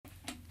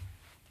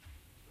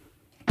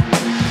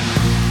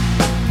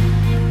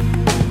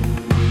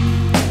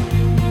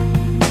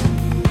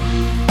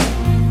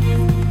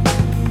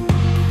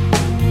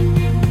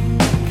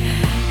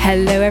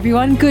Hello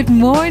everyone, good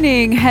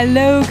morning,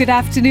 hello, good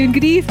afternoon,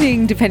 good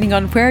evening, depending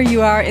on where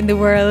you are in the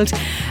world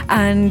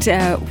and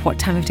what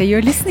time of day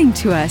you're listening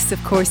to us.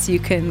 Of course, you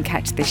can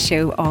catch this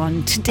show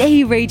on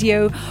Today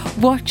Radio,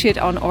 watch it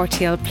on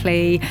RTL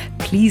Play.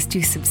 Please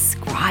do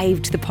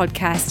subscribe to the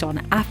podcast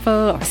on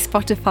Apple or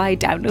Spotify,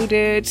 download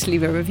it,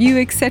 leave a review,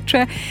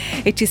 etc.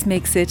 It just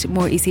makes it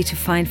more easy to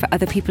find for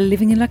other people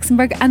living in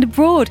Luxembourg and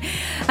abroad.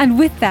 And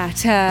with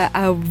that,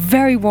 a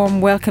very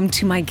warm welcome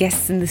to my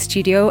guests in the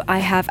studio. I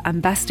have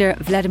Ambassador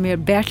Vladimir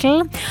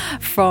Bertel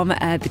from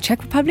the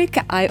Czech Republic.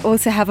 I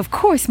also have, of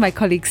course, my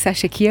colleague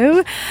Sasha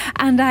Kyo,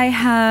 and I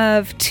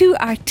have two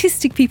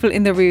artistic people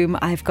in the room.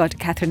 I've got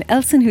Catherine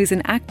Elson, who's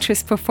an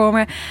actress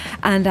performer,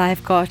 and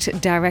I've got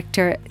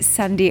director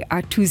Sandy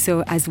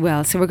Artuso as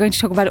well. So we're going to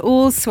talk about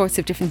all sorts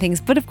of different things,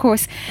 but of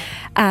course,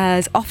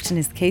 as often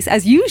is the case,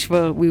 as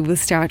usual, we will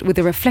start with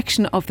a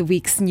reflection of the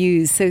week's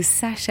news. So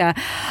Sasha,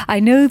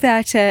 I know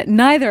that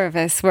neither of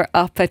us were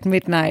up at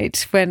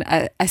midnight when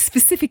a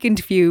specific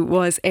interview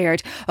was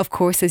aired. Of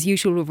course, as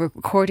usual, we're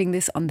recording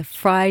this on the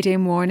Friday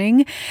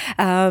morning,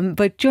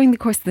 but during the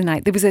course of the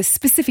night there was a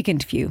specific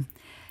interview.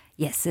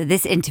 Yes, so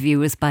this interview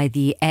was by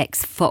the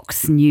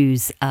ex-Fox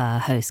News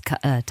host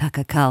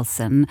Tucker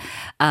Carlson,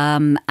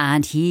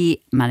 and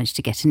he managed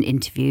to get an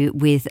interview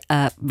with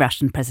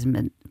Russian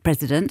President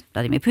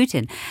Vladimir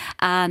Putin,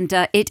 and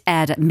it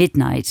aired at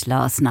midnight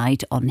last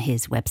night on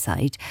his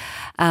website.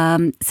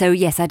 So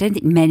yes, I don't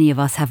think many of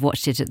us have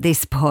watched it at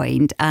this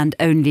point, and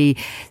only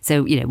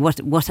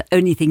what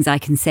only things I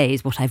can say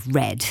is what I've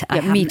read. Yeah, I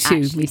haven't me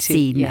too.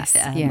 seen. Yes,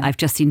 I've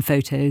just seen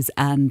photos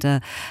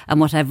and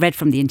what I've read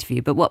from the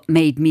interview. But what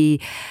made me,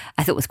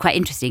 I thought was quite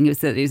interesting, was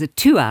that it was a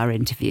 2-hour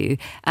interview,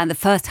 and the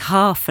first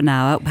half an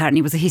hour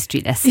apparently was a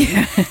history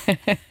lesson.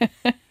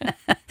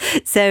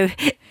 So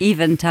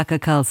even Tucker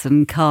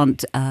Carlson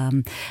can't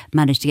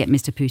manage to get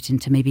Mr. Putin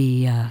to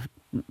maybe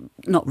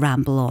not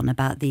ramble on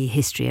about the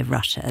history of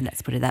Russia,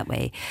 let's put it that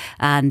way.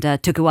 And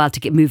took a while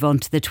to move on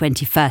to the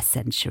 21st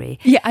century.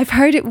 Yeah, I've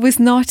heard it was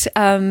not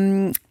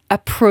a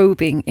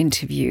probing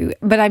interview,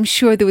 but I'm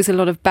sure there was a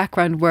lot of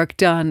background work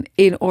done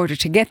in order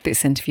to get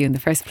this interview in the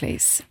first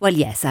place. Well,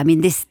 yes. I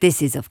mean,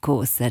 this is, of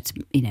course, that,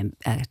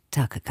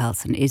 Tucker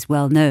Carlson is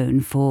well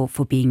known for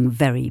being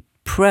very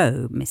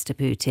pro Mr.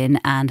 Putin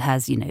and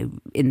has,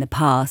 in the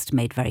past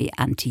made very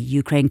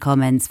anti-Ukraine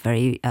comments,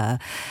 very...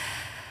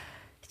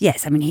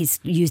 Yes, I mean, he's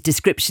used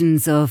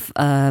descriptions of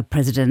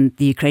the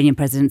Ukrainian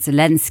President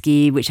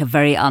Zelensky, which are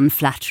very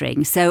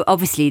unflattering. So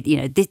obviously,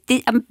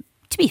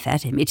 to be fair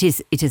to him, it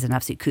is an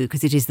absolute coup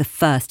because it is the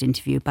first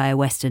interview by a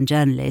Western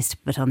journalist.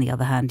 But on the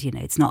other hand,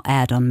 it's not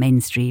aired on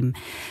mainstream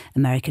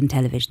American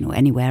television or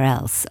anywhere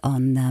else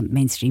on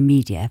mainstream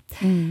media.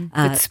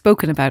 But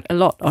spoken about a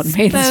lot on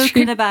mainstream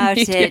Spoken about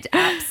media. it,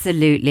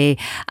 absolutely.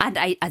 And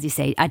as you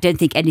say, I don't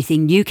think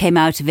anything new came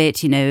out of it.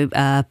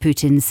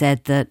 Putin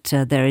said that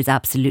there is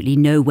absolutely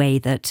no way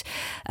that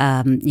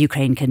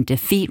Ukraine can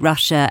defeat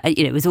Russia.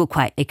 It was all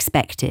quite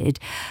expected.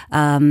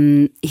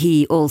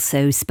 He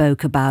also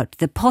spoke about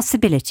the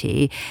possibility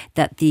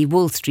that the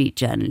Wall Street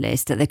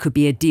journalist, that there could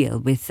be a deal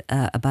with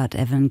about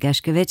Evan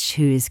Gershkovich,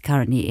 who is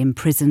currently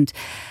imprisoned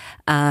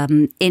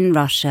in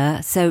Russia.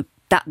 So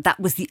that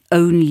was the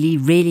only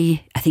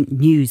really, I think,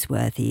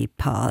 newsworthy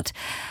part.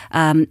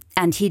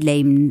 And he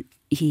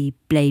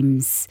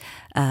blames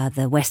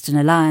the Western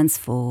Alliance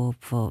for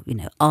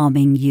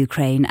arming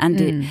Ukraine, and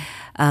in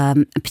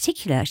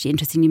particular, actually,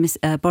 interestingly,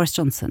 Boris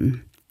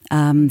Johnson.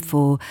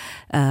 For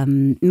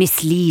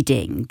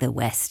misleading the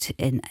West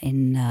in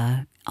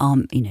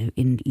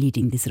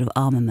leading the sort of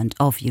armament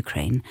of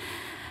Ukraine.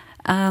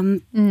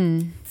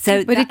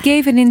 But it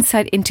gave an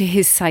insight into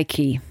his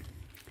psyche.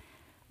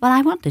 Well,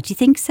 I wonder, do you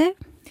think so?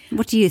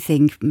 What do you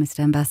think, Mr.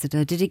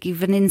 Ambassador? Did it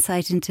give an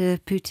insight into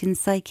Putin's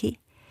psyche?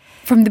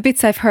 From the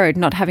bits I've heard,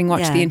 not having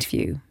watched the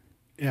interview.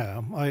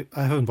 Yeah, I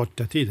haven't watched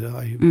that either.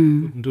 I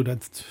wouldn't do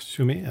that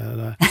to me.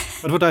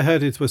 But what I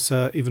heard, it was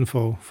even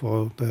for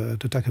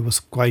the Tucker was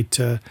quite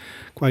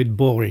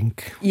boring.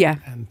 Yeah.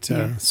 And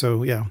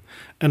so, yeah.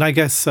 And I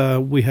guess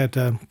we had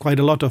quite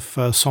a lot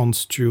of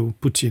songs to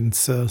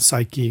Putin's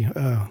psyche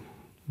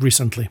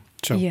recently.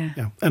 So,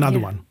 another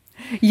one.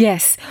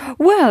 Yes.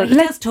 Well, he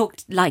does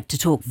like to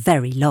talk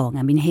very long.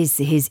 I mean, his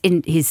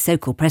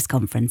so-called press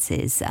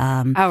conferences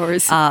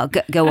hours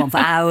go on for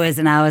hours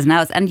and hours and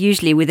hours, and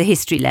usually with a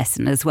history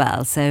lesson as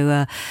well.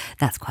 So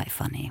that's quite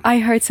funny. I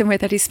heard somewhere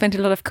that he spent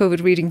a lot of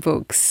COVID reading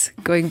books,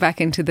 going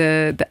back into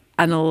the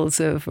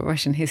annals of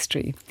Russian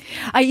history.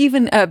 I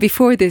even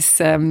before this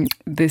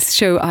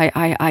show,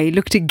 I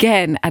looked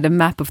again at a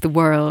map of the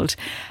world,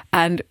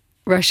 and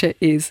Russia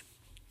is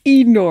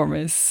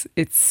enormous.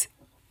 Its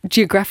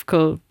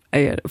geographical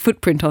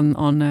footprint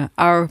on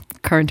our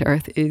current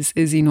Earth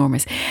is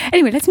enormous.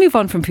 Anyway, let's move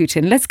on from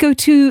Putin. Let's go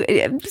to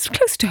just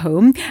close to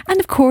home. And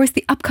of course,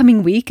 the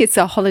upcoming week, it's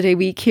a holiday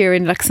week here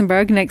in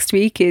Luxembourg. Next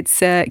week, it's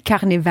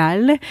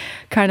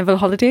Carnival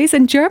holidays.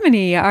 And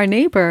Germany, our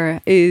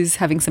neighbour, is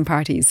having some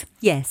parties.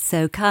 Yes,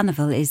 so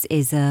Carnival is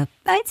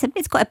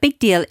it's quite a big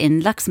deal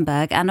in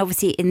Luxembourg, and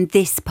obviously in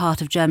this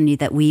part of Germany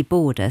that we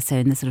border, so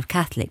in the sort of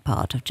Catholic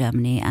part of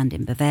Germany and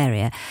in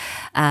Bavaria.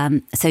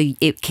 So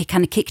it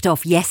kind of kicked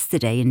off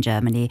yesterday in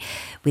Germany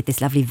with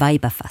this lovely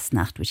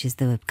Weiberfastnacht, which is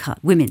the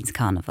women's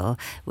carnival,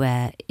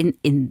 where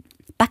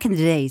back in the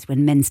days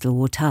when men still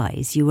wore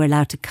ties, you were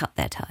allowed to cut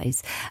their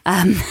ties.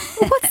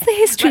 What's the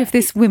history of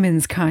this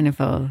women's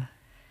carnival,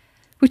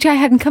 which I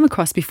hadn't come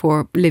across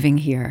before living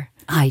here?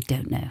 I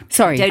don't know.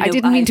 Sorry, I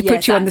didn't mean to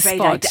put you on the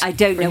spot. I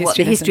don't know what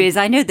the history is.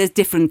 I know there's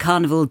different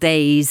carnival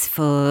days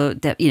for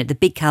the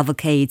big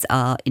cavalcades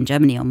are in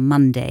Germany on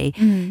Monday.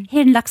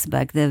 Here in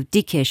Luxembourg, the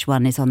Diekirch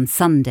one is on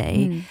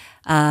Sunday.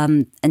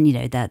 And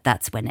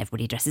that's when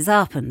everybody dresses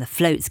up and the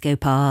floats go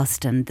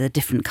past and the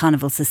different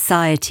carnival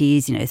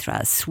societies, throw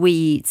out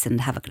sweets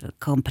and have a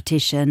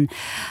competition.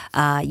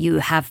 You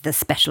have the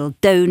special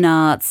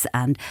donuts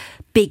and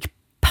big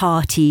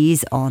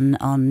parties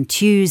on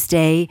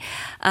Tuesday.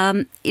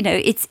 I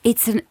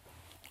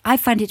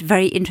find it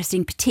very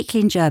interesting,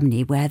 particularly in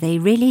Germany, where they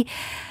really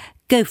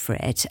go for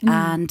it.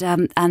 And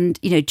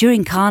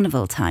during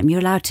carnival time,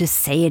 you're allowed to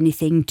say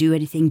anything, do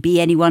anything, be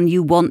anyone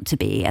you want to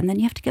be. And then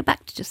you have to go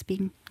back to just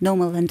being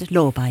normal and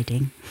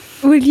law-abiding.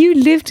 Well, you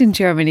lived in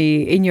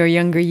Germany in your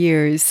younger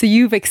years, so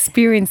you've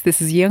experienced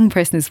this as a young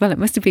person as well. It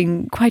must have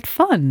been quite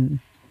fun.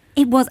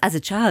 It was, as a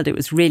child, it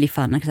was really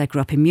fun because I grew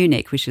up in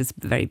Munich, which is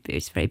a very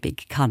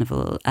big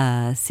carnival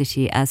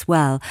city as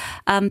well.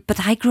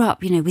 But I grew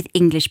up, with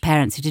English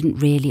parents who didn't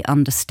really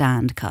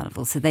understand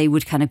carnival. So they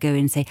would kind of go in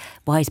and say,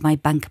 why has my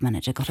bank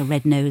manager got a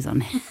red nose on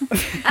him?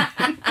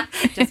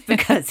 Just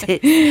because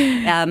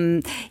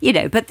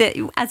it's, but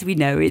as we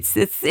know, it's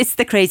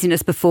the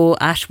craziness before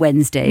Ash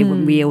Wednesday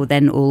when we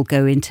all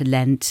go into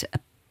Lent.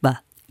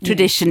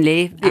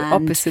 Traditionally, the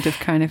opposite of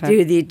Carnival.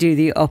 Do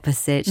the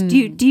opposite. Do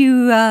you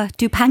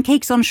do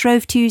pancakes on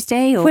Shrove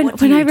Tuesday? Or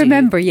when I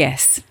remember,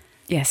 yes.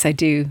 Yes, I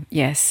do.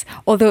 Yes.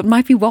 Although it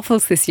might be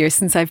waffles this year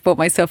since I've bought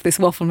myself this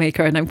waffle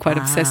maker and I'm quite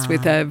obsessed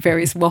with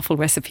various waffle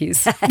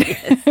recipes.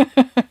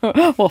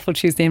 Waffle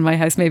Tuesday in my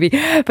house, maybe.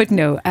 But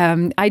no,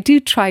 I do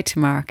try to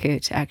mark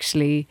it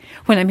actually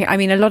when I'm here. I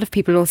mean, a lot of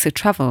people also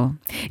travel.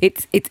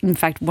 It's in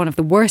fact one of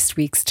the worst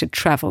weeks to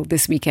travel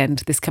this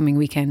coming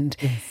weekend.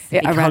 Yes,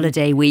 big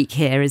holiday week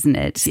here, isn't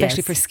it?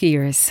 Especially for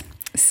skiers.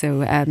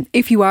 So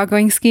if you are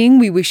going skiing,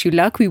 we wish you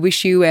luck. We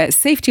wish you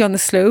safety on the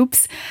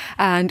slopes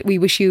and we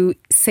wish you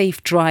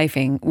safe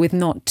driving with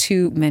not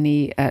too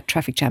many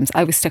traffic jams.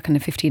 I was stuck in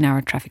a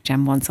 15-hour traffic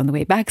jam once on the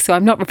way back, so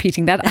I'm not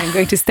repeating that. I'm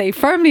going to stay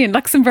firmly in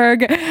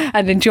Luxembourg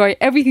and enjoy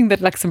everything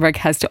that Luxembourg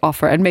has to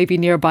offer and maybe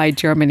nearby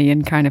Germany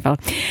and Carnival.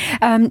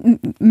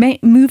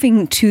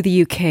 Moving to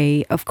the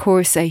UK, of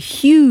course, a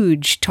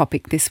huge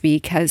topic this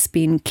week has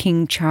been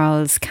King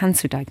Charles'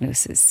 cancer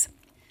diagnosis.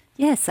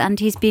 Yes, and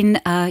he's been,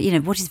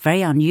 what is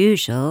very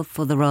unusual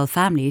for the royal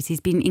family is he's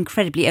been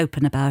incredibly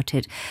open about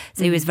it.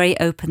 So he was very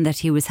open that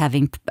he was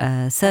having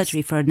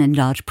surgery for an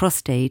enlarged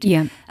prostate.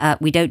 Yeah.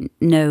 We don't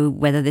know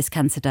whether this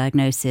cancer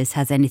diagnosis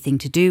has anything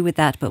to do with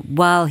that, but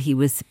while he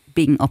was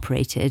being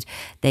operated,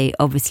 they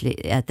obviously,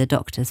 the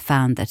doctors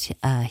found that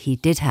he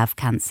did have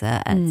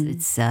cancer. And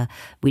it's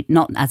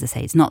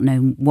not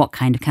known what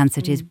kind of cancer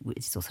it is.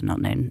 It's also not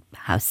known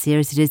how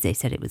serious it is. They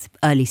said it was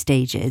early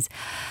stages.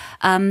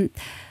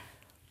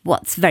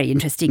 What's very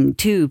interesting,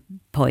 2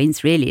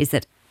 points really, is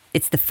that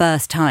it's the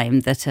first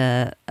time that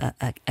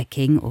a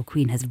king or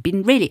queen has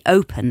been really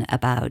open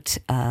about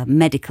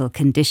medical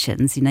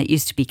conditions. It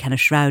used to be kind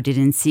of shrouded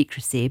in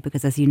secrecy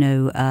because, as you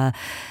know,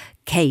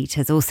 Kate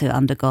has also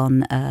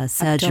undergone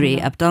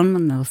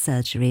abdominal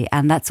surgery,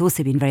 and that's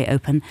also been very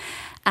open.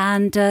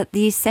 And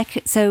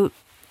so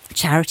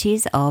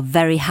charities are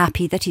very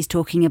happy that he's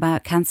talking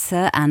about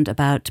cancer and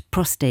about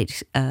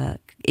prostate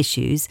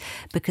issues,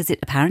 because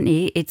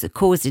it's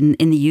caused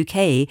in the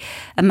UK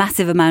a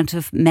massive amount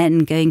of men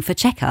going for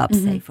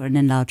checkups, say for an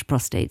enlarged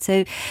prostate.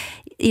 So,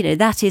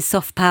 that is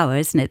soft power,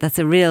 isn't it?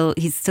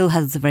 He still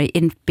has a very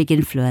big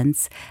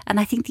influence. And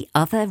I think the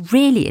other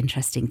really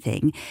interesting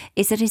thing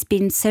is that it's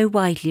been so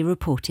widely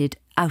reported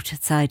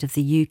outside of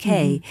the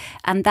UK.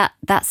 And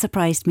that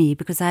surprised me,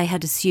 because I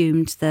had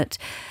assumed that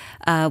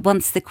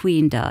once the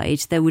Queen died,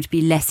 there would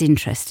be less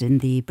interest in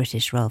the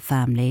British royal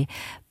family.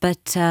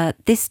 But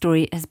this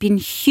story has been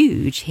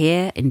huge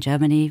here in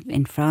Germany,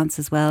 in France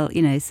as well,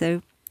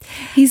 so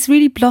He's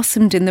really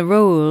blossomed in the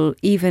role,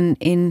 even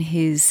in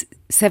his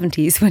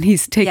 70s when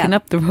he's taken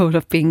up the role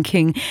of being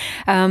king.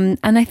 And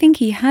I think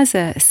he has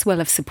a swell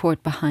of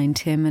support behind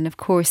him. And of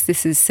course,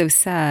 this is so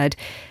sad,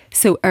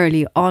 so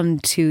early on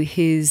to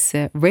his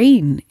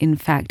reign, in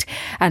fact.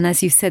 And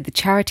as you said, the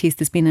charities,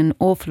 there's been an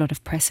awful lot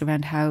of press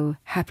around how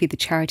happy the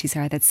charities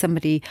are that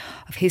somebody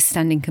of his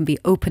standing can be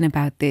open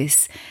about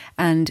this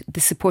and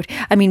the support.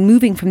 I mean,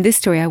 moving from this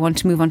story, I want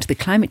to move on to the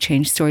climate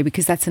change story,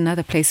 because that's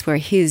another place where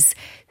his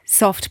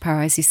soft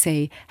power, as you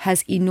say,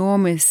 has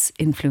enormous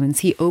influence.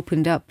 He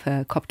opened up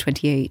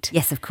COP28.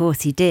 Yes, of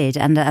course he did.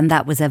 And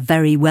that was a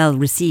very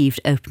well-received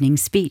opening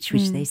speech,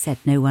 which they said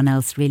no one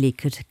else really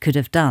could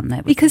have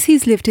done. Because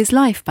he's lived his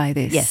life by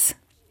this. Yes.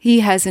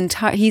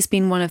 He's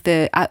been one of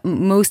the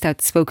most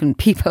outspoken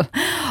people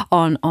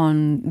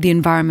on the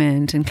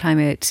environment and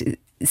climate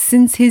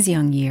since his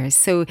young years.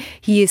 So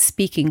he is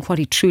speaking what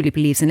he truly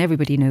believes, and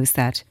everybody knows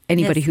that,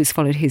 anybody who's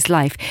followed his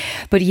life.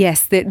 But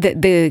yes,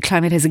 the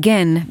climate has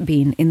again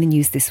been in the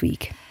news this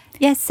week.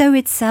 Yes, so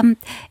it's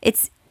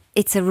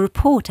a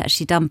report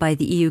actually done by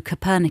the EU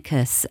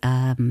Copernicus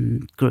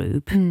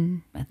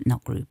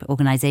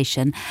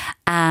organisation,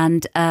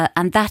 and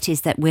that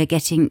is that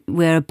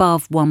we're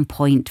above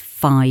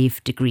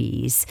 1.5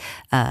 degrees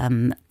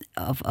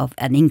of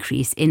an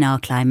increase in our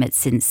climate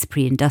since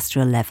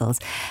pre-industrial levels.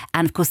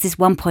 And of course, this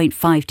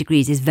 1.5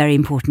 degrees is very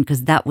important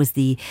because that was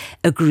the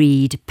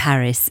agreed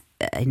Paris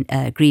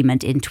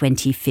agreement in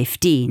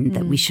 2015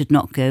 that we should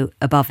not go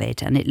above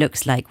it. And it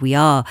looks like we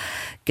are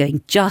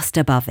going just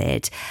above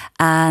it.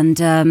 And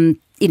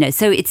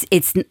so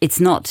it's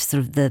not sort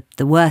of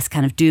the worst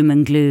kind of doom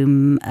and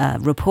gloom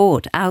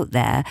report out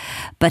there,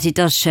 but it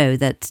does show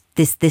that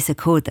this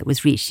accord that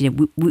was reached,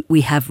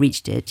 we have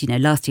reached it.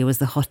 Last year was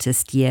the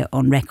hottest year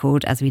on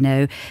record, as we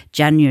know.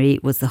 January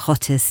was the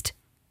hottest.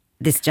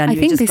 This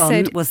January just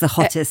gone was the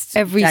hottest.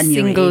 Every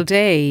January. Single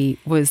day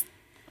was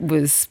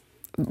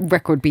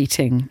record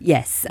beating.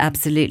 Yes,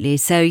 absolutely.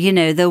 So,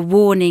 the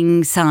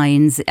warning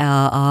signs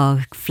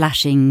are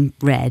flashing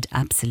red,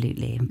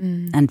 absolutely.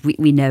 And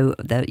we know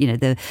that,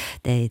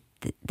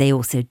 they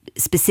also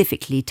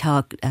specifically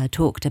talked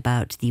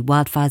about the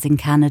wildfires in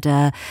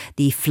Canada,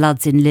 the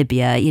floods in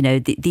Libya.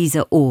 These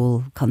are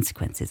all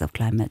consequences of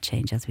climate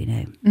change, as we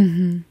know.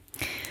 Mm-hmm.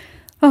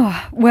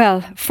 Oh,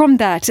 well, from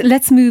that,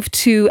 let's move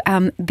to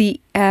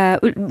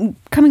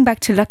coming back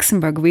to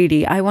Luxembourg,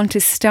 really. I want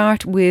to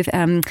start with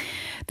the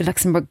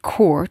Luxembourg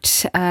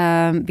court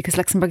because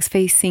Luxembourg's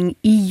facing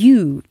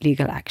EU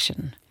legal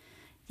action.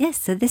 Yes,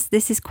 so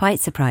this is quite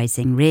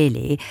surprising,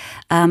 really.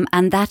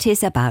 And that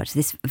is about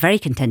this very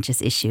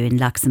contentious issue in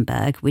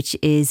Luxembourg, which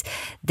is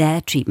their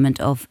treatment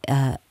of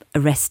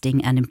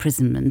arresting and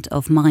imprisonment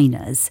of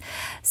minors.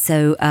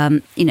 So,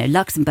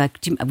 Luxembourg,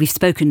 we've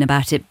spoken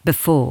about it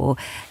before,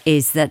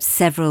 is that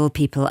several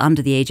people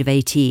under the age of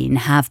 18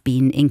 have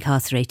been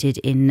incarcerated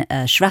in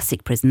a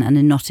Schrassig prison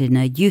and not in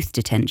a youth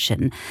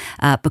detention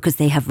because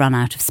they have run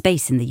out of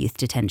space in the youth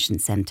detention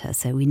centre.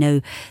 So we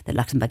know that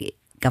Luxembourg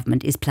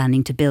government is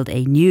planning to build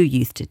a new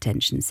youth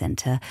detention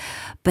centre,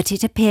 but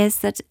it appears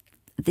that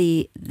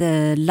the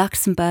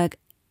Luxembourg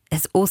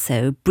has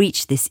also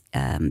breached this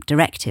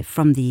directive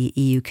from the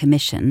EU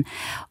Commission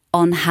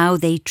on how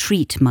they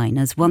treat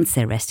minors once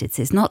they're arrested.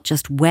 So it's not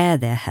just where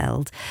they're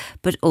held,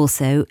 but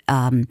also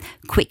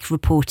quick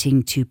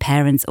reporting to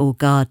parents or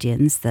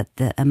guardians that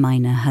a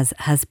minor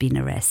has been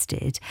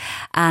arrested,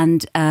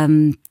 and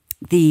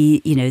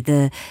the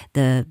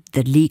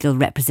legal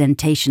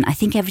representation. I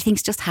think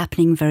everything's just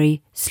happening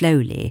very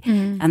slowly,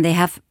 and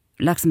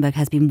Luxembourg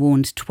has been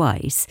warned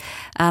twice.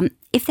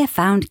 If they're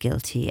found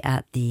guilty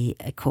at the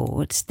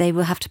court, they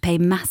will have to pay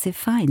massive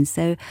fines.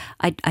 So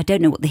I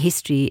don't know what the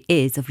history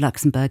is of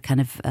Luxembourg kind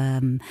of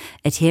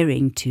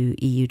adhering to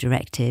EU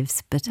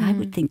directives, but I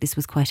would think this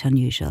was quite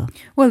unusual.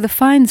 Well, the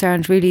fines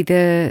aren't really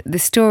the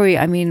story.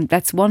 I mean,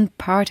 that's one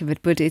part of it,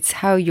 but it's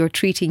how you're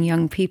treating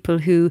young people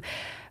who,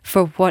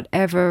 for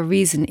whatever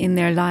reason in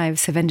their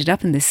lives, have ended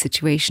up in this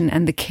situation,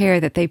 and the care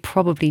that they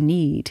probably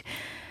need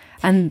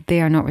and they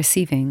are not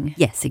receiving.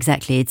 Yes,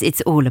 exactly. It's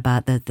all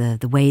about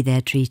the way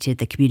they're treated,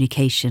 the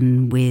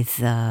communication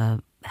with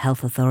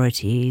health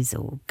authorities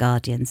or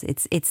guardians.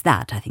 It's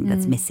that, I think,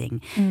 that's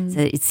missing.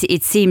 So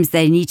it seems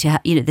they need to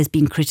there's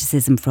been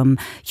criticism from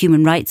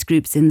human rights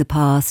groups in the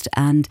past,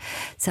 and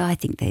so I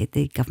think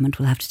the government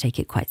will have to take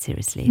it quite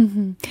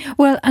seriously.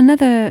 Well,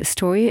 another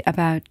story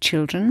about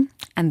children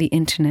and the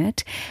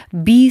internet.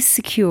 Be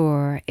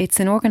Secure. It's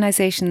an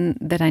organisation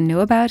that I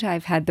know about.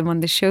 I've had them on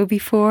the show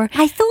before.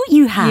 I thought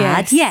you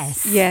had.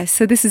 Yes.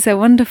 So this is a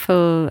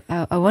wonderful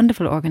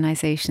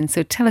organisation.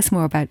 So tell us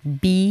more about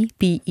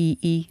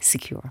BEE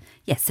Secure.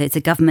 Yes, so it's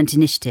a government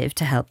initiative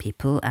to help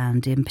people,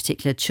 and in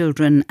particular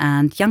children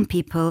and young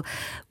people,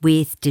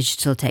 with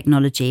digital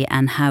technology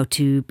and how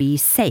to be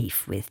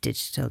safe with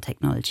digital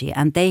technology.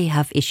 And they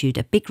have issued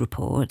a big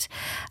report,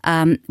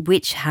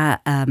 which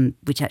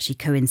actually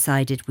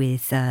coincided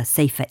with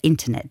Safer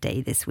Internet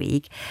Day this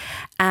week.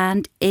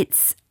 And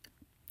it's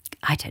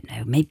I don't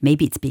know,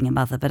 maybe it's being a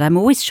mother, but I'm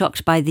always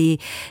shocked by the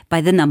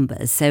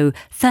numbers. So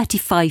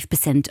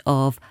 35%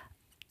 of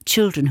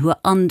children who are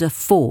under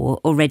 4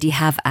 already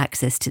have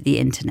access to the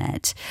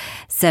internet.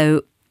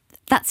 So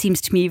that seems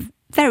to me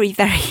very,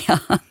 very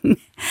young.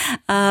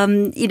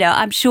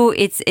 I'm sure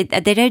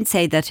they don't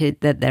say that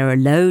they're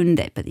alone,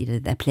 but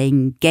they're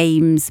playing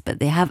games, but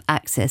they have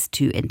access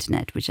to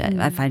internet, which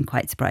I find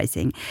quite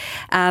surprising.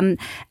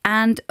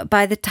 And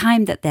by the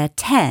time that they're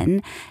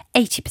 10,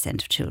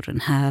 80% of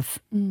children have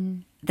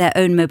their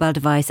own mobile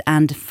device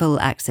and full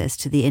access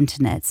to the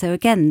internet. So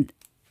again,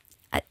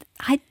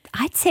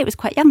 I'd say it was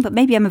quite young, but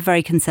maybe I'm a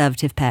very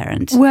conservative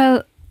parent.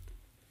 Well,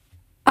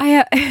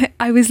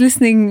 I was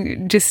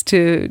listening just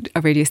to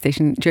a radio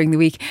station during the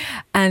week,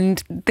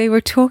 and they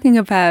were talking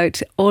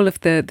about all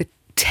of the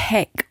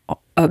tech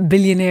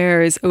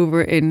billionaires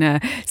over in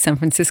San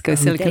Francisco,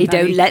 Silicon Valley. They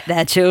don't let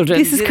their children.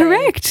 This is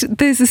correct.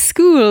 There's a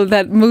school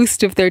that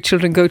most of their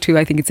children go to.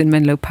 I think it's in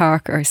Menlo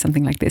Park or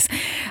something like this.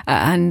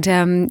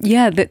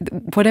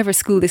 Whatever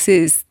school this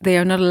is, they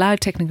are not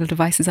allowed technical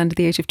devices under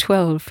the age of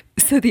 12.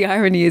 So the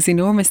irony is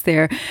enormous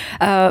there.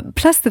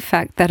 Plus the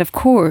fact that, of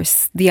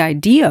course, the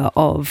idea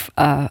of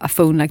a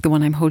phone like the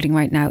one I'm holding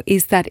right now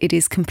is that it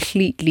is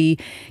completely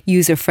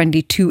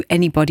user-friendly to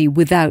anybody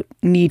without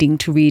needing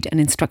to read an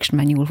instruction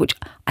manual, which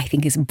I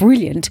think is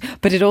brilliant,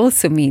 but it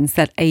also means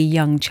that a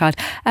young child...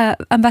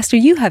 Ambassador,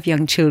 you have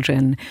young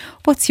children.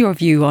 What's your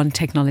view on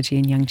technology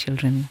and young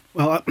children?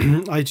 Well,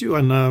 I do,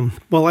 and I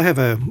have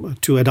a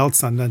 2 adult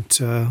son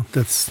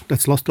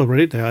that's lost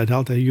already. They're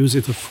adult. I use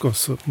it, of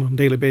course, on a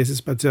daily basis.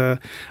 But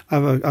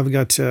I've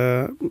got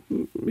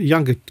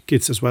younger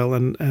kids as well,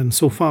 and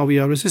so far we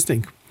are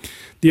resisting.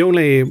 The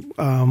only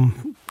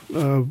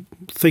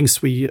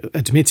things we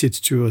admitted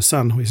to a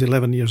son who is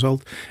 11 years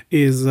old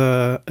is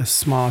a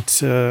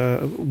smart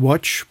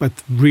watch, but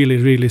really,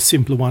 really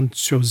simple one.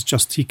 Shows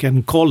just he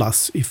can call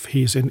us if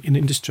he's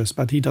in distress,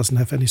 but he doesn't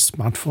have any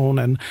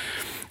smartphone,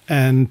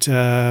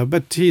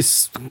 but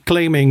he's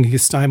claiming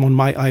his time on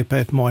my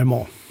iPad more and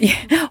more.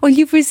 Yeah. Well,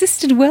 you've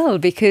resisted well,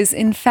 because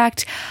in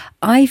fact,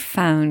 I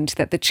found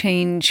that the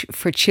change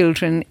for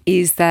children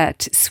is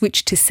that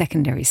switch to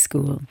secondary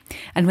school.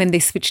 And when they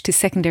switch to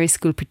secondary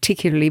school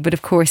particularly, but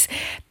of course,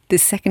 the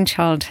second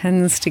child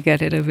tends to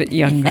get it a bit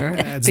younger.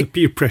 It's the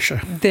peer pressure.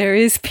 There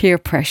is peer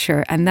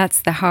pressure, and that's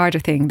the harder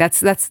thing.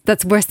 That's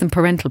worse than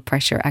parental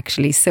pressure,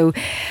 actually. So,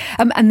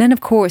 and then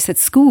of course at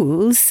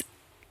schools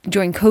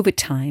during COVID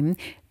time,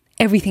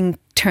 everything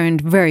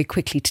turned very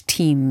quickly to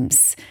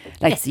Teams,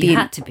 like yes, the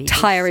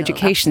entire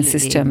education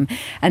system.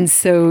 And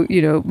so,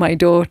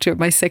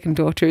 my second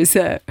daughter's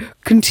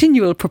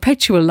continual,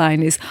 perpetual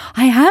line is,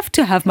 I have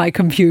to have my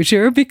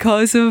computer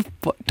because of ...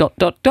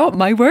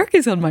 My work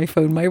is on my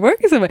phone.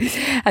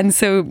 And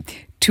so,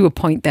 to a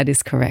point, that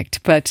is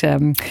correct. But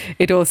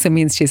it also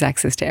means she has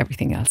access to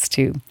everything else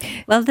too.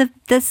 Well,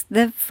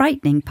 the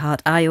frightening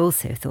part, I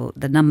also thought,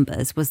 the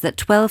numbers, was that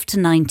 12 to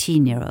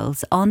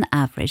 19-year-olds on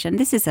average, and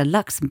this is a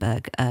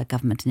Luxembourg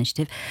government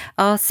initiative,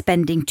 are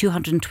spending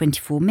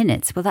 224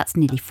 minutes. Well, that's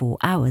nearly 4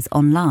 hours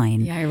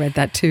online. Yeah, I read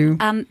that too.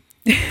 That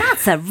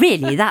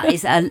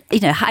is I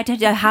don't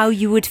know how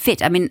you would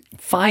fit. I mean,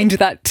 find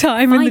that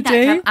time in the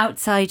day time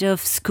outside of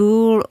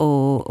school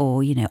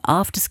or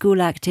after school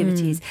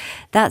activities.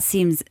 That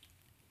seems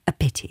a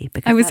pity,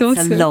 because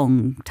that's a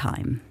long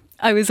time.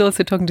 I was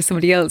also talking to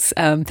somebody else,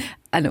 an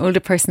older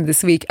person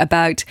this week,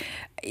 about,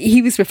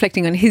 he was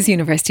reflecting on his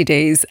university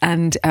days,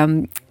 and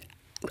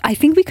I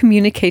think we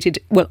communicated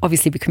in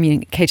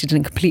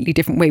a completely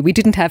different way. We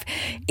didn't have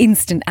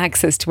instant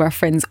access to our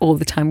friends all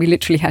the time. We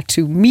literally had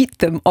to meet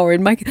them, or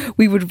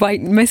we would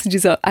write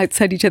messages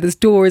outside each other's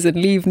doors and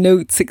leave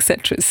notes,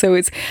 etc.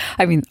 So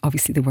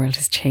obviously the world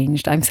has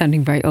changed. I'm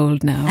sounding very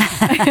old now.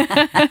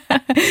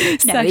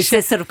 No, it's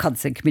a sort of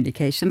constant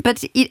communication.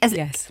 But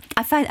yes,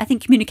 I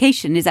think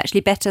communication is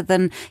actually better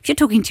than, if you're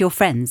talking to your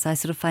friends, I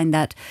sort of find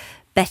that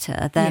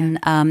better than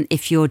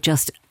if you're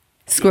just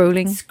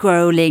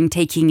scrolling,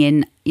 taking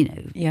in,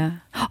 Yeah.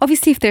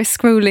 Obviously, if they're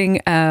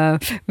scrolling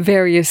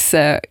various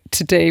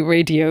Today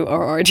radio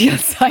or RTL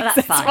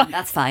sites, well,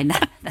 that's fine.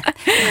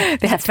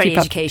 That's very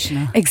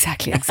educational.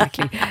 Exactly.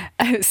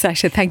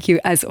 Sasha, thank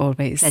you as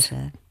always.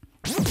 Pleasure.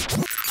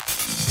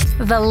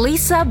 The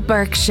Lisa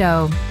Burke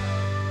Show.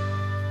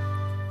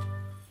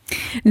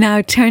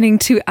 Now, turning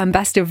to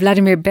Ambassador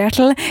Vladimir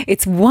Bertel,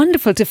 it's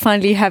wonderful to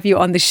finally have you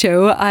on the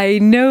show. I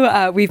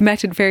know we've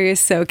met at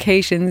various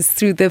occasions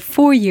through the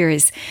 4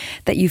 years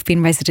that you've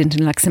been resident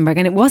in Luxembourg,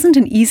 and it wasn't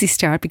an easy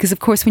start because, of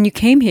course, when you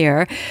came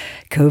here,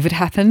 COVID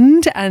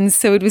happened, and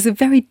so it was a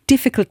very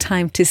difficult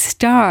time to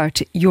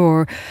start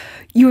your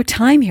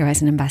time here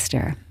as an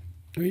ambassador.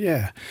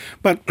 Yeah,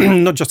 but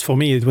not just for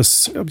me. It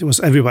was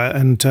everywhere,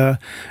 and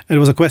it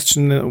was a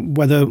question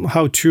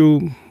how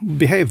to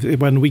behave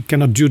when we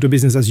cannot do the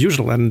business as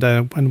usual, and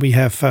when we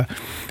have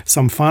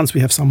some funds,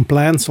 we have some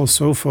plans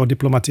also for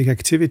diplomatic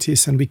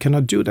activities, and we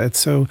cannot do that.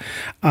 So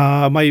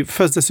my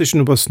first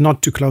decision was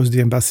not to close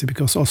the embassy,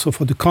 because also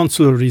for the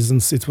consular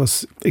reasons, it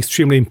was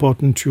extremely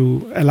important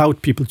to allow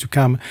people to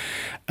come.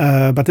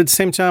 But at the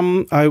same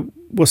time, I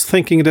was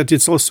thinking that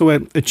it's also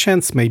a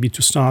chance maybe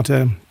to start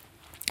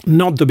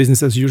not the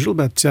business as usual,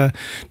 but to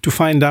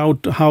find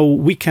out how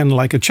we can,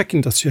 like a Czech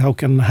industry, how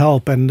can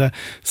help. And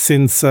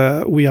since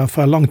we are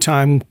for a long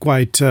time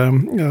quite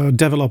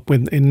developed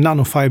in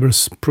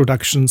nanofibers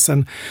productions,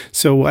 and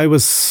so I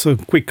was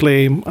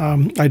quickly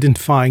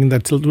identifying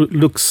that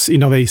Lux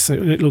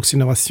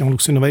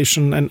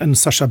Innovation, and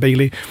Sasha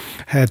Bailey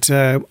had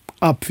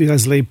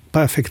obviously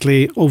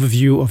perfectly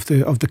overview of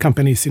the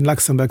companies in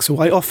Luxembourg.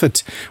 So I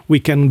offered we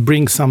can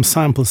bring some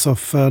samples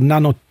of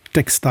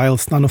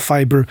nanotextiles,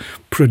 nanofiber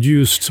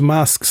produced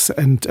masks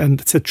and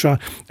etc.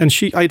 And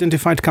she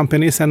identified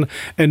companies, and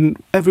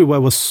everywhere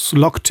was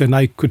locked, and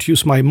I could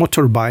use my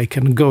motorbike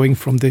and going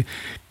from the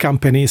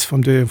companies,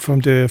 from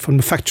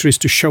the factories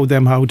to show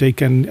them how they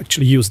can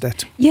actually use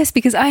that. Yes,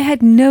 because I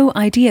had no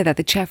idea that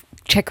the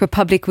Czech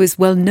Republic was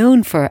well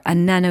known for a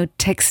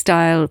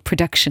nanotextile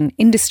production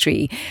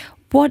industry.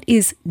 What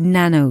is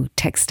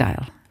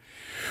nanotextile?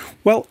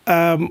 Well,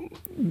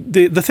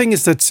 the thing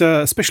is that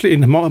especially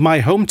in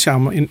my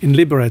hometown in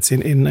Liberec,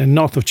 in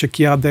north of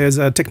Czechia, there's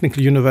a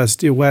technical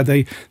university where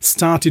they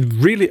started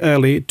really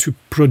early to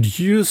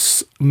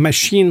produce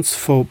machines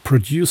for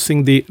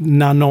producing the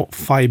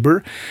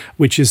nanofiber,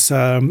 which is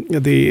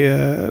the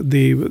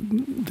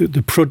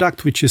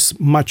product which is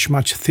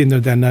much thinner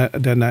than a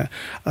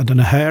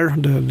hair,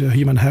 the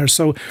human hair.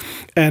 So,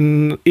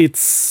 and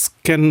it's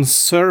can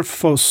serve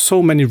for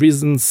so many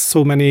reasons,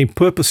 so many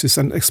purposes,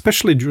 and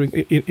especially during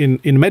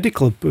in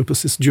medical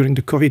purposes during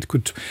the COVID,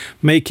 could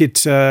make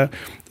it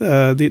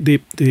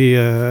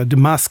the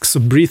masks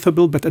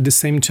breathable, but at the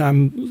same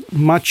time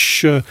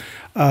much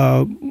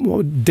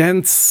more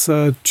dense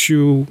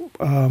to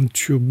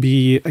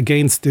be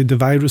against the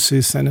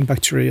viruses and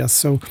bacteria.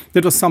 So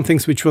that was something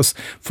which was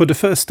for the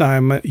first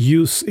time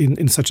used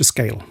in such a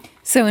scale.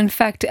 So in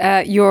fact,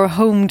 your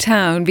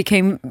hometown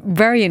became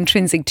very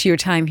intrinsic to your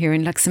time here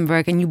in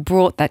Luxembourg, and you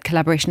brought that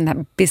collaboration, that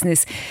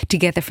business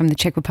together from the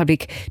Czech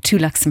Republic to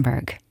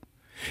Luxembourg.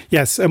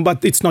 Yes,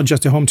 but it's not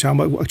just a hometown.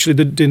 But actually,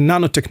 the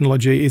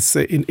nanotechnology is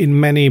in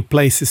many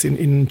places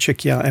in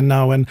Czechia and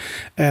now, and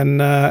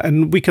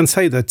we can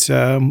say that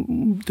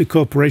the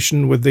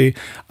cooperation with the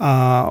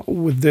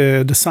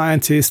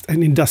scientists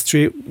and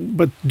industry,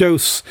 but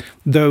those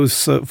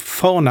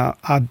fauna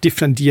are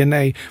different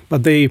DNA,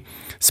 but they,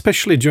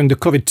 especially during the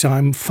COVID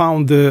time,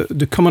 found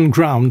the common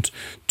ground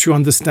to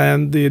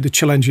understand the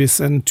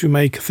challenges and to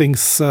make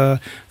things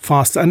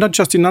faster. And not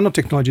just in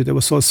nanotechnology, there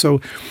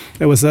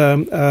was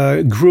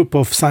a group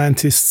of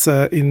scientists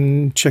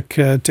in Czech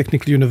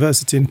Technical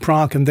University in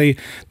Prague, and they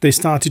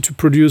started to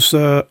produce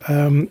a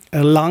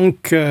lung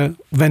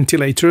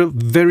ventilator,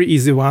 very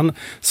easy one,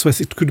 so as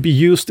it could be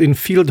used in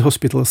field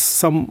hospitals,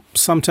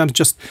 sometimes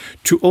just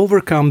to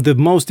overcome the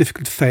most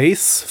difficult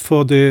phase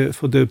for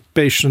the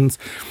patients.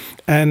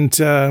 And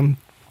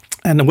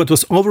what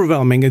was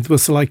overwhelming, it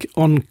was like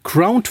on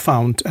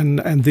crowdfund,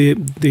 and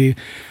the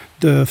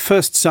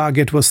first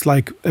target was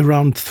like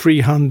around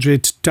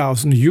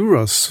 300,000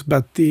 euros,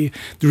 but the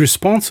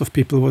response of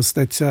people was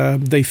that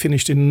they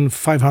finished in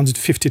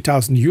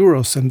 550,000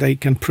 euros, and they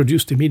can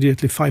produce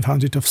immediately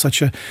 500 of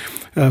such a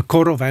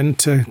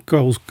corovent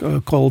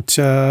called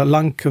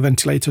lung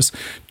ventilators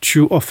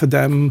to offer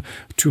them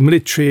to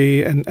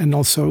military and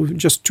also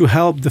just to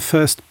help the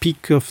first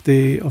peak of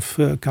the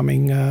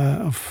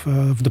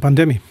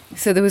pandemic.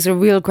 So there was a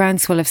real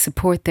groundswell of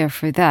support there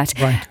for that.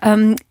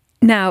 Right.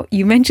 Now,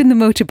 you mentioned the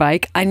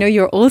motorbike. I know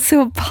you're also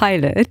a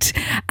pilot,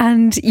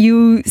 and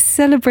you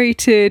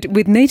celebrated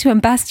with NATO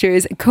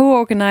ambassadors,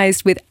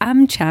 co-organised with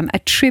AmCham, a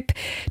trip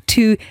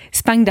to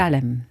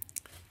Spangdahlem.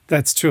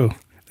 That's true.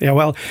 Yeah,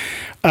 well,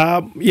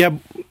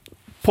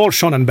 Paul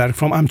Schonenberg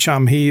from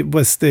AmCham, he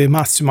was the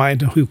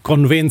mastermind who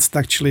convinced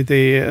actually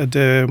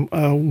the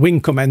wing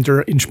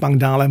commander in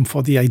Spangdahlem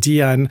for the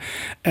idea,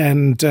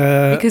 and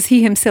because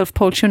he himself,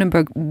 Paul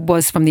Schonenberg,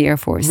 was from the Air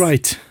Force,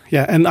 right?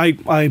 Yeah, and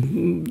I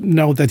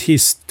know that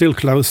he's still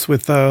close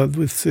with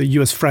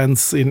US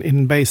friends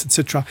in base,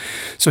 etc.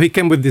 So he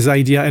came with this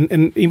idea,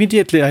 and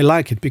immediately I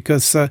like it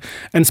because, and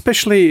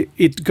especially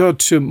it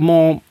got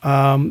more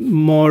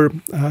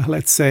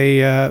let's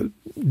say,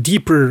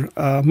 deeper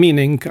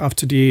meaning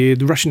after the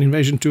Russian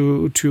invasion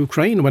to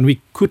Ukraine, when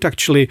we could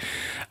actually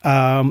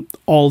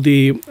all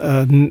the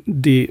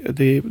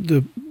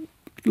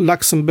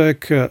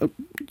Luxembourg,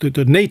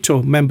 the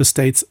NATO member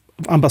states,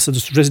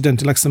 ambassadors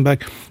resident in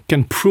Luxembourg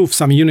can prove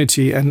some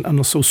unity and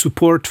also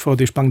support for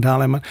the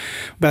Spangdahlem.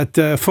 But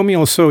for me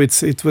also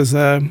it was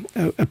a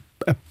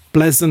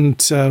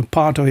pleasant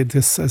part of it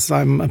as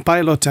I'm a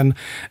pilot, and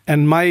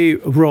my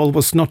role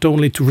was not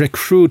only to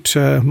recruit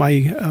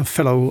my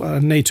fellow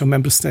NATO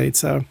member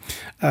states, the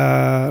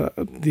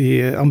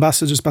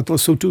ambassadors, but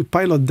also to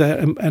pilot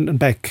there and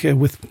back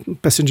with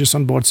passengers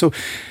on board. So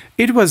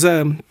it was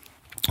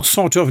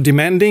sort of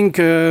demanding,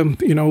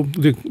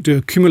 the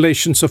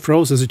accumulations of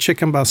roles as a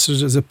Czech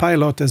ambassador, as a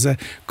pilot, as a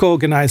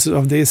co-organizer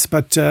of this.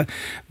 But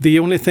the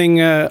only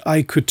thing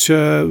I could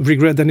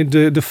regret that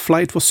the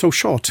flight was so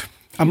short.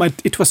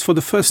 It was for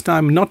the first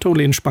time, not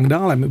only in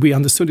Spangdahlem, we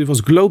understood it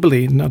was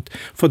globally, not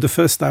for the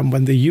first time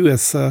when the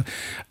US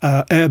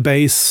air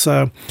base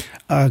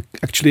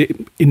actually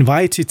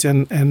invited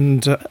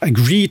and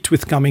agreed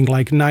with coming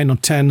like 9 or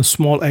 10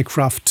 small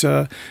aircraft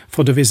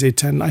for the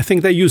visit. And I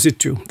think they use it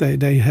too.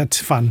 They had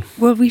fun.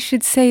 Well, we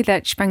should say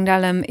that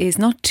Spangdahlem is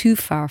not too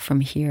far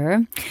from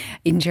here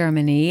in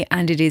Germany,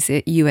 and it is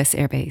a US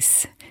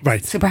airbase.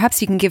 Right. So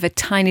perhaps you can give a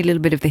tiny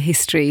little bit of the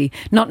history,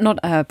 not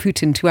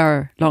Putin to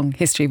our long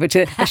history, but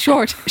a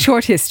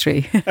short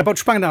history. About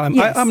Spangdahlem.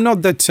 Yes. I'm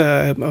not that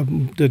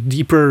the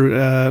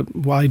deeper,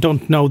 I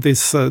don't know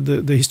this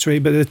the history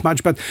that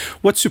much, but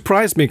what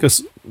surprised me,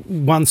 because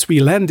once we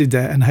landed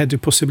there and had the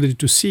possibility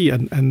to see,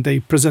 and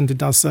they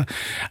presented us,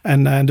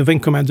 and the wing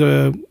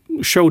commander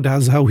showed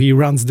us how he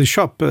runs the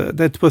shop,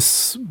 that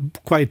was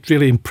quite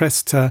really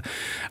impressed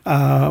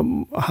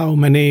how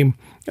many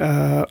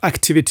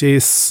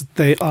activities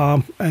they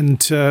are,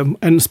 and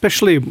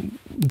especially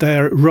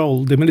their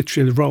role, the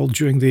military role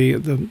during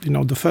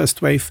the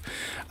first wave.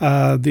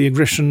 The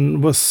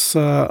aggression was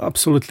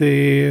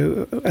absolutely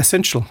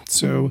essential.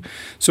 So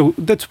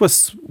that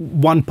was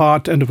one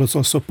part, and it was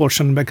also a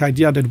portion back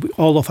idea that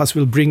all of us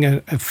will bring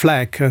a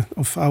flag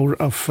of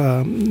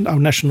our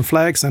national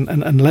flags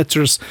and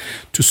letters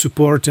to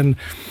support, and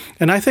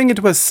I think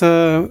it was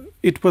the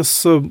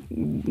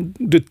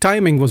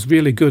timing was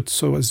really good.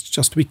 So it's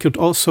just we could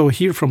also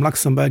hear from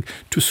Luxembourg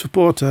to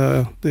support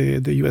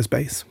the US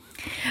base.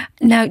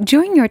 Now,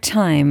 during your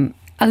time,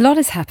 a lot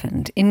has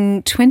happened.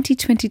 In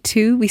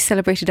 2022, we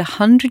celebrated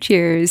 100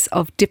 years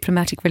of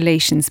diplomatic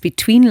relations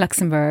between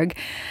Luxembourg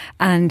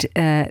and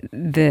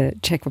the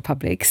Czech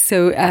Republic.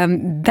 So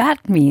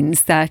that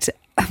means that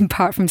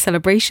apart from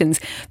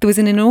celebrations, there was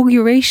an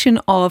inauguration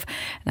of,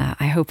 now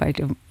I hope I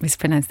don't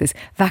mispronounce this,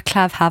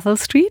 Václav Havel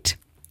Street.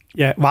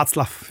 Yeah,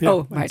 Václav. Yeah,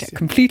 oh, right,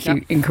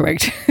 completely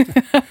incorrect.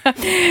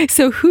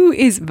 So who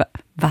is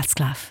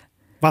Václav?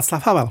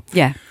 Václav Havel.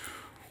 Yeah.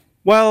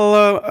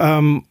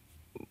 Well,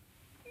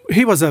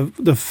 he was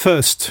the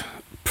first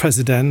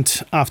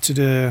president after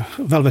the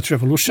Velvet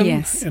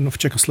Revolution of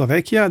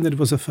Czechoslovakia, and it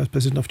was the first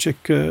president of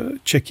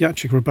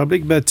Czech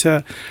Republic. But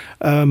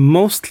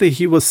mostly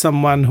he was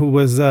someone who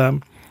was,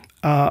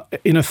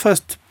 in the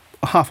first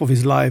half of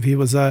his life, he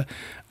was a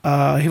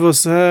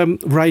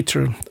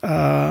writer.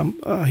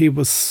 He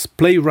was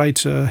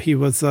playwright. He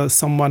was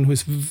someone who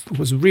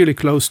was really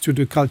close to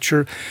the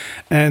culture.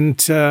 And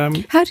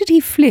how did he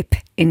flip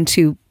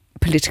into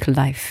political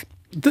life?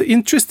 The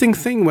interesting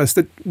thing was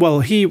that,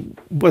 well, he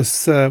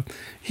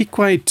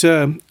quite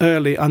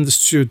early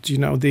understood,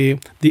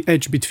 the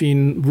edge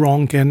between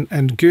wrong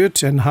and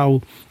good, and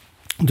how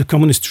the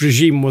communist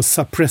regime was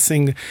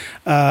suppressing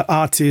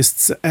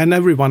artists and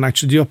everyone,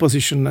 actually, the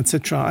opposition,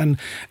 etc.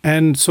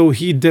 And so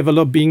he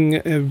developed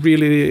being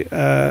really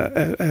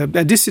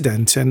a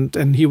dissident,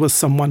 and he was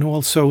someone who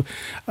also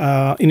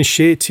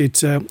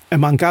initiated,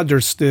 among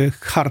others, the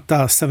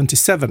Charta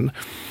 77.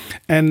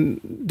 And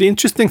the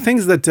interesting thing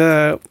is that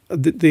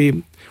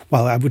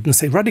well, I wouldn't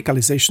say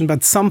radicalization,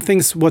 but some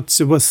things what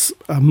was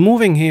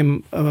moving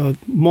him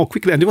more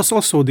quickly, and it was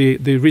also the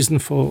reason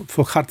for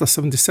Charta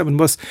 77,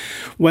 was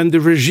when the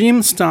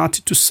regime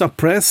started to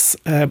suppress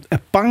a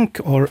punk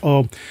or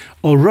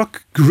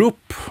rock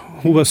group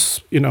who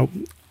was,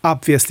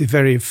 obviously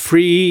very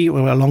free,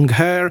 or long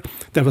hair.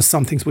 There was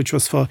something which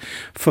was for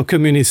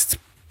communist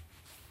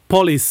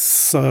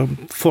police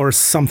force,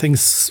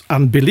 something's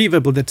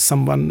unbelievable that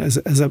someone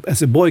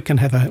as a boy can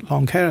have a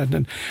long hair,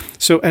 and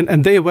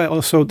they were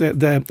also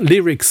the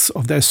lyrics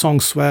of their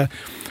songs were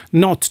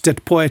not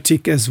that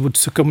poetic as would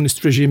the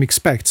communist regime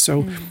expect.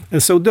 So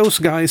those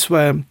guys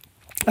were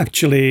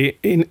actually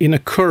in a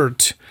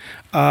court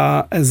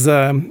as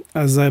a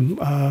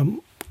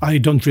I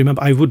don't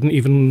remember. I wouldn't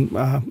even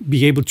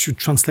be able to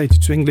translate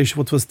it to English.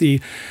 What was the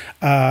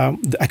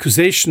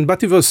accusation?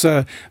 But it was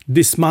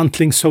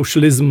dismantling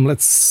socialism.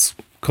 Let's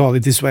call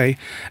it this way.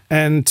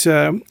 And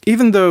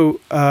even though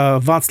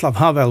Václav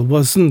Havel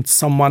wasn't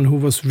someone who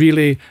was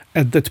really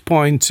at that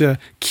point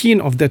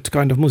keen of that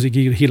kind of music,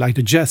 he liked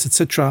the jazz,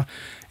 etc.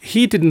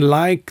 He didn't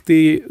like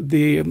the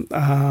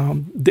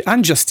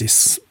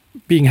injustice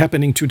being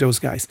happening to those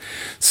guys.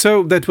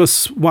 So that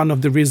was one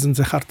of the reasons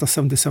the Charta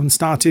 77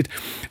 started,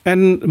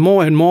 and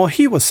more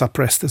he was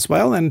suppressed as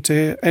well, and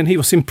he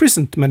was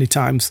imprisoned many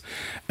times.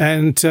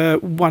 And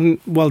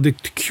the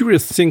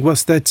curious thing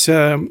was that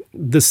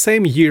the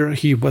same year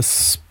he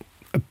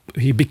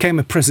became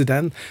a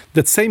president,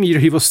 that same year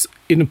he was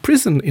in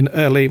prison in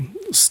early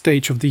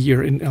stage of the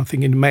year, I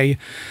think in May.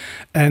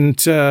 And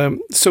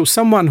so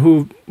someone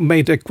who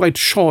made a quite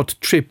short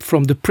trip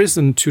from the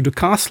prison to the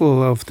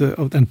castle of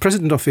the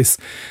president office,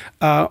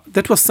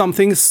 that was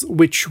something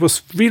which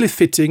was really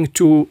fitting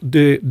to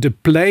the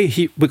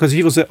play, because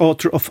he was the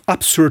author of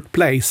absurd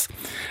plays,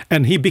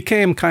 and he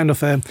became kind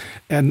of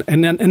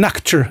an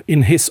actor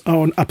in his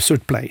own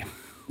absurd play.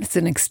 It's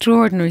an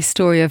extraordinary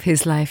story of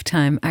his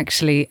lifetime,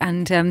 actually.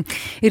 And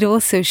it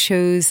also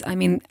shows,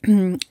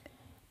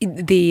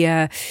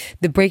 the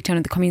breakdown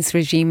of the communist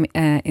regime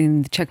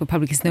in the Czech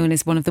Republic is known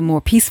as one of the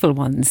more peaceful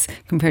ones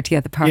compared to the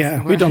other parts of the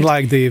world. We don't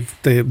like the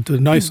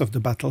noise of the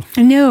battle.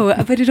 No,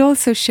 but it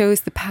also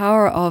shows the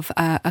power of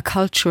a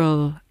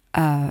cultural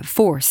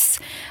force,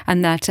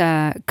 and that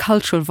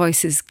cultural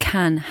voices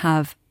can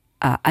have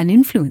an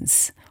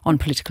influence on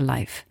political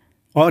life.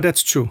 Oh,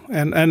 that's true,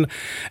 and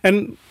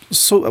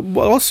so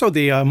also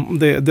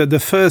the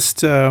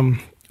first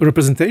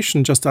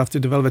representation just after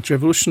the Velvet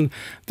Revolution,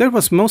 there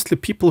was mostly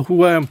people who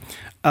were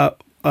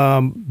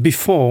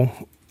before.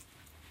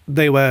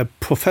 They were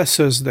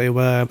professors, they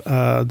were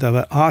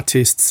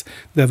artists,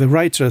 they were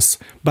writers.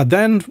 But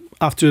then,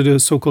 after the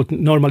so-called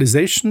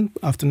normalization,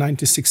 after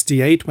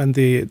 1968, when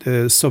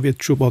the Soviet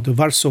troop or the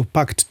Warsaw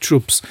Pact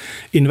troops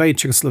invade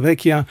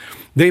Czechoslovakia,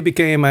 they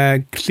became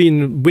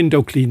clean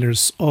window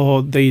cleaners,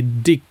 or they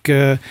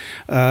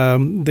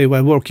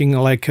were working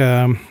like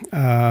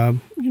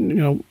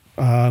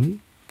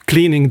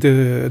cleaning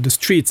the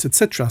streets,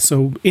 etc.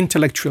 So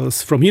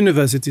intellectuals from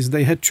universities,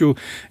 they had to,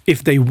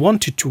 if they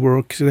wanted to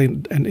work,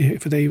 and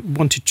if they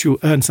wanted to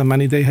earn some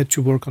money, they had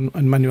to work on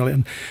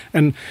manually.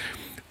 And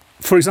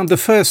for example, the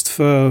first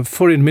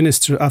foreign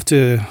minister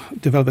after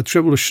the Velvet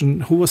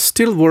Revolution, who was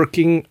still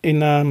working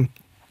in a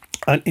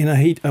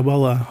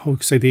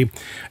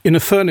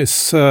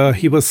furnace,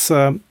 he was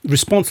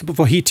responsible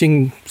for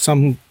heating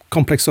some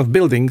complex of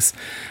buildings,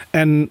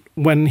 and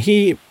when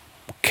he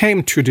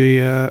came to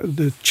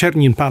the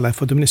Czernin Palace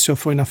for the Ministry of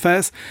Foreign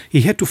Affairs,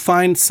 he had to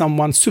find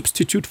someone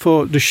substitute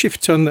for the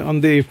shift for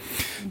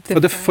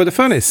the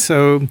furnace.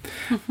 So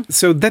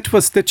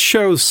that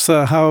shows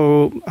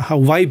how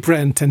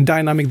vibrant and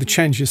dynamic the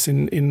changes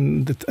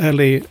in the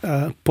early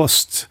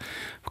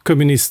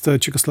post-communist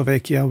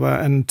Czechoslovakia were,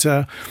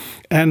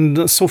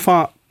 and so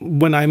far,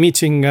 when I'm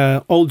meeting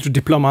older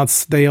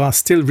diplomats, they are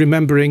still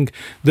remembering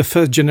the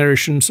first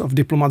generations of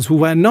diplomats who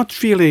were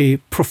not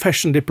really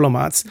professional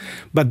diplomats,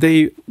 but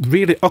they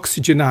really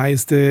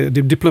oxygenized the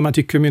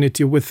diplomatic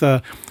community with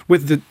the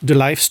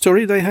life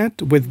story they had,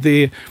 with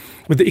the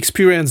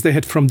experience they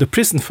had from the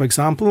prison, for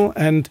example,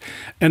 and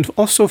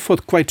also for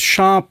quite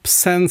sharp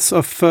sense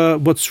of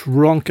what's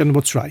wrong and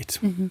what's right.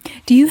 Mm-hmm.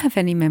 Do you have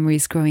any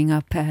memories growing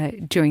up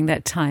during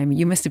that time?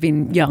 You must have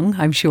been young,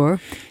 I'm sure.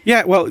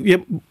 Yeah,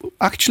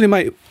 actually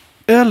my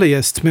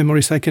earliest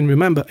memories I can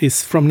remember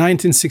is from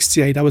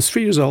 1968. I was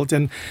 3 years old,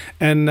 and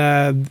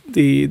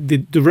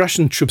the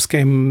Russian troops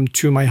came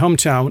to my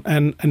hometown,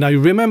 and I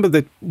remember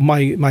that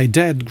my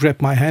dad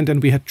grabbed my hand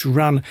and we had to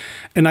run,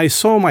 and I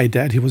saw my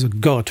dad. He was a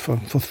god for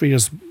 3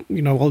 years,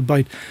 old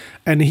boy,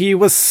 and he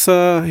was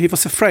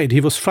afraid.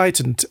 He was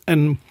frightened,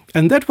 and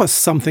that was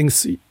something.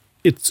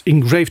 It's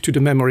engraved to the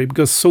memory,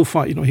 because so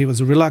far, he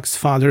was a relaxed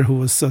father who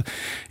was,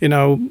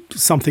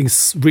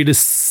 something's really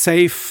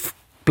safe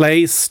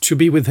place to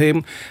be with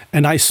him,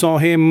 and I saw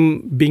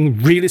him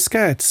being really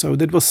scared. So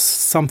that was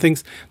something.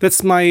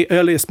 That's my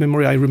earliest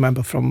memory I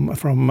remember from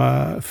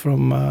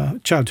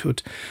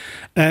childhood.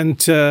 And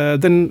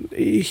then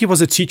he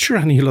was a teacher,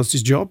 and he lost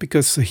his job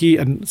because he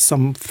and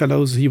some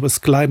fellows, he was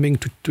climbing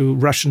to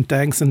Russian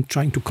tanks and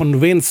trying to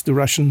convince the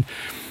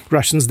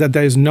Russians that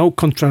there is no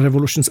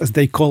contra-revolutions, as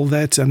they call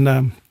that,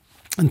 and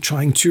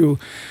trying to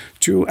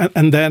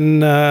and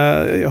then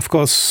of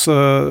course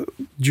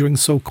during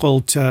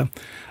so-called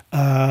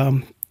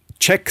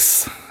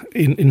Czechs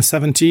in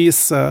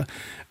 70s,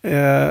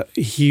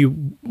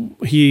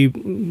 he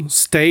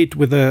stayed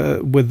with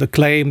the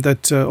claim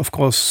that of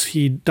course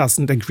he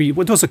doesn't agree.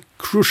 It was a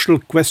crucial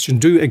question: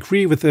 do you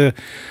agree with the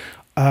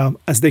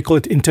as they call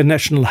it,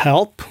 international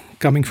help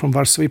coming from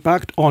Warsaw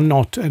Pact or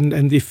not?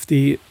 And if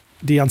the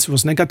answer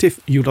was negative,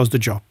 you lost the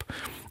job,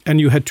 and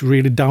you had to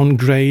really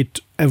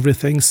downgrade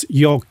everything.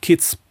 Your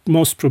kids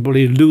most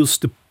probably lose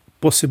the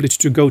possibility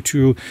to go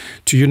to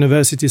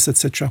universities,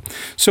 etc.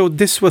 So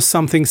this was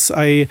something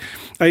I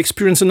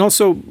experienced, and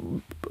also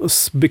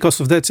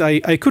because of that,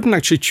 I couldn't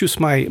actually choose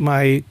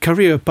my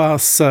career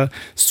path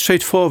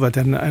straightforward.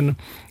 And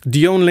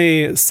the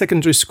only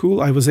secondary school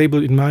I was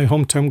able in my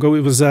hometown go,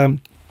 it was the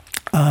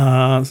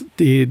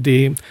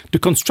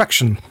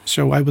construction.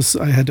 So I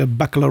had a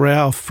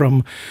baccalaureate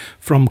from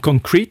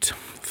concrete,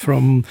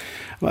 from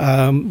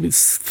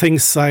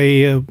things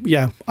I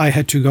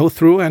had to go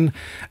through,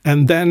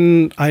 and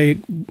then I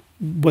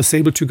was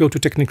able to go to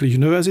technical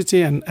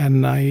university,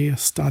 and I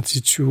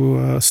started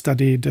to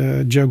study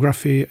the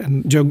geography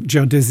and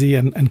geodesy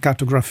and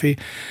cartography,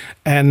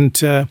 and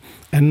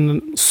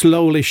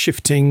slowly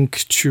shifting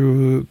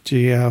to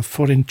the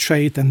foreign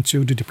trade and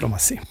to the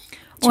diplomacy.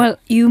 Well,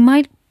 you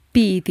might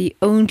be the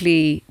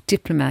only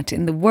diplomat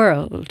in the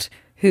world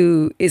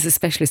who is a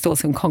specialist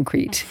also in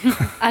concrete.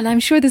 And I'm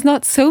sure there's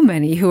not so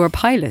many who are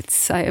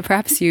pilots.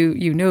 Perhaps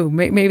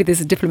maybe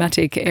there's a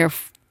diplomatic air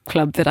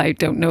club that I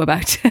don't know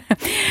about.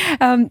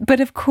 But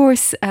of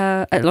course,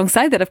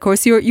 alongside that, of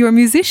course, you're a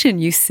musician.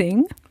 You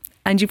sing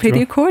and you play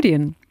the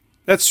accordion.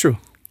 That's true.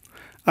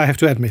 I have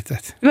to admit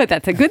that. But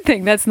that's a good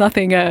thing. That's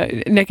nothing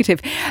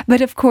negative.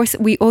 But of course,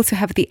 we also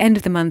have at the end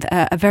of the month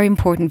a very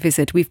important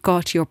visit. We've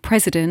got your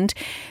president,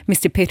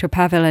 Mr. Petr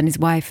Pavel, and his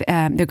wife.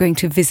 They're going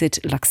to visit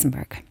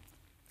Luxembourg.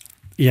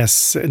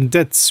 Yes, and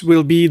that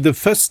will be the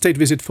first state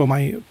visit for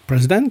my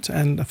president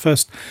and the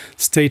first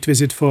state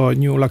visit for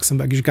new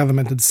Luxembourgish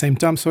government at the same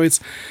time. So it's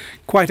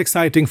quite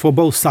exciting for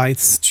both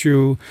sides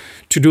to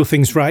do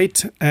things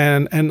right.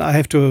 And I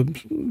have to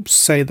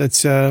say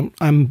that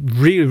I'm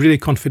really, really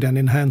confident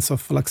in hands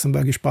of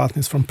Luxembourgish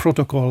partners from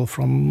Protocol,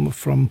 from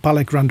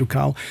Palek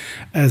Randukal,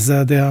 as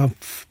they are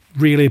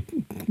really,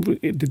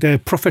 their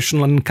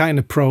professional and kind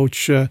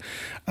approach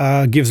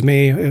gives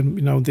me,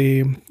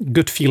 the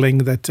good feeling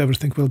that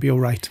everything will be all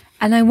right.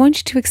 And I want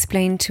you to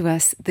explain to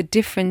us the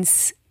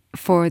difference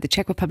for the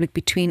Czech Republic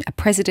between a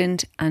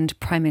president and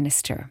prime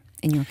minister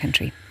in your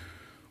country.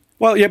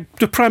 Well, yeah,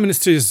 the prime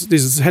minister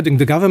is heading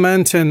the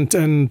government, and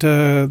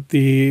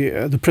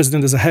the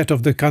president, as a head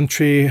of the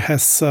country,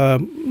 has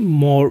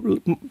more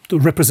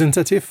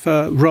representative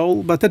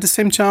role. But at the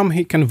same time,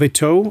 he can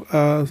veto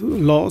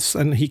laws,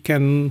 and he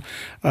can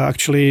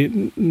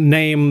actually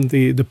name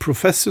the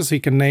professors. He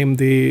can name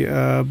the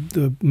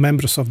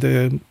members of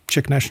the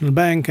Czech National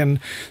Bank, and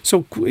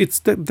so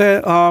it's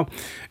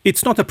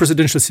not a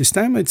presidential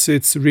system.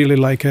 It's really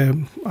like a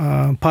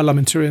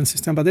parliamentarian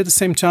system. But at the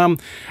same time,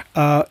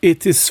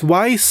 it is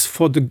wise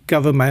for the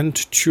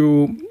government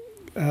to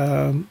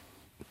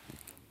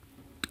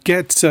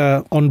get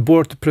on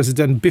board the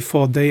president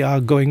before they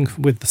are going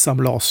with some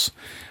laws.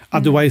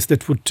 Otherwise,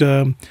 that would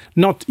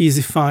not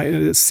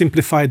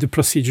simplify the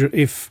procedure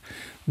if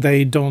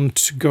they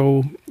don't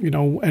go,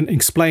 and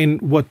explain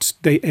what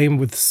they aim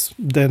with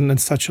then in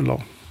such a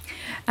law.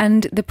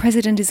 And the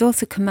president is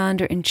also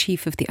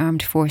commander-in-chief of the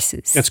armed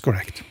forces. That's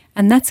correct.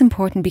 And that's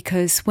important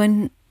because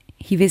when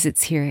he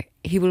visits here,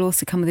 he will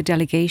also come with a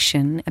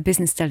delegation, a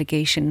business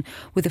delegation,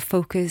 with a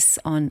focus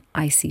on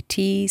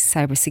ICT,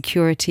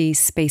 cybersecurity,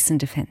 space and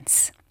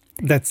defence.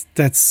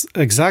 That's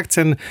exact.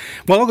 And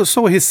well,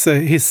 also his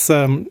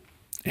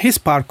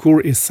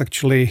parkour is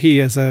actually, he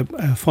is a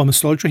former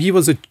soldier. He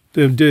was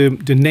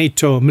the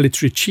NATO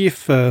military chief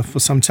for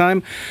some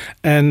time,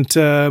 and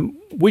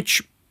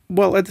which,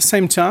 well, at the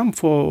same time,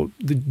 for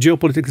the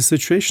geopolitical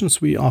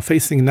situations we are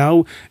facing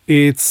now,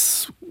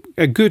 it's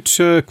a good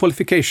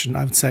qualification,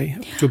 I would say,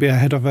 to be a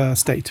head of a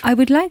state.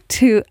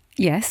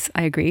 Yes,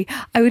 I agree.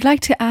 I would like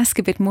to ask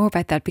a bit more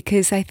about that,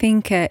 because I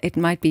think it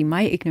might be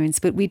my ignorance,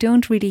 but we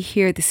don't really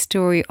hear the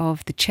story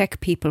of the Czech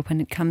people when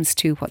it comes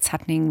to what's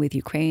happening with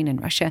Ukraine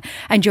and Russia,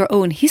 and your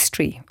own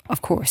history,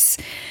 of course,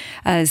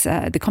 as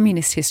the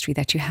communist history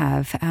that you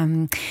have.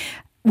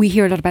 We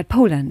hear a lot about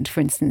Poland, for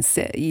instance.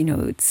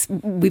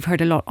 We've heard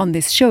a lot on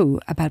this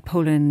show about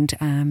Poland,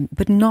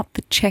 but not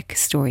the Czech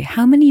story.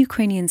 How many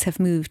Ukrainians have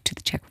moved to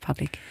the Czech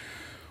Republic?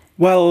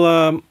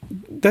 Well,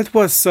 that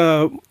was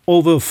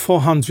over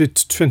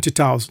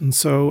 420,000.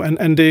 So,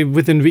 and they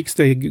within weeks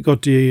they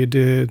got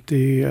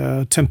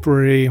the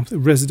temporary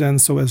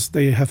residence, so as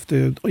they have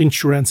the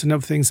insurance and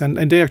everything,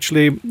 and they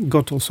actually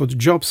got also the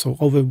jobs. So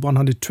over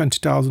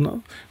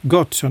 120,000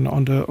 got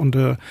on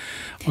the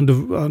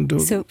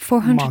so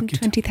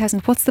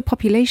 420,000. What's the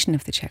population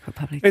of the Czech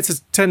Republic?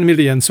 It's 10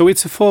 million. So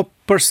it's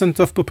 4%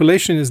 of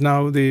population is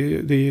now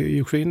the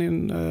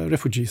Ukrainian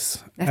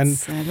refugees.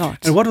 That's a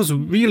lot. And what was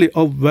really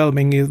overwhelming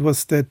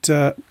was that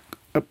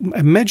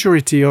a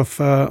majority of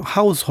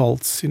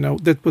households,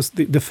 that was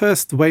the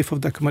first wave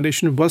of the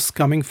accommodation was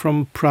coming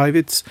from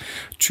privates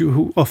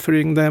to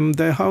offering them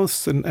their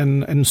house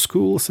and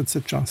schools,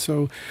 etc.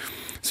 So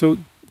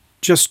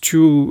just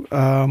to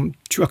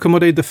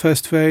accommodate the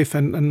first wave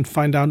and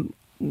find out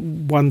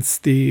once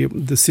the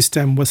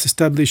system was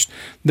established,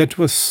 that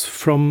was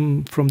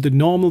from the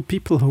normal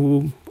people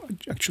who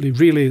actually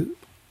really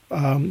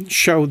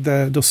showed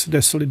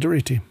their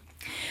solidarity.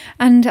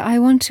 And I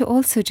want to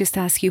also just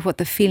ask you what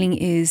the feeling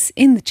is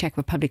in the Czech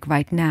Republic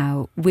right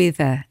now with,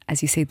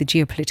 as you say, the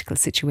geopolitical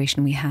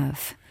situation we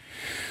have.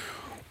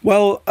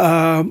 Well,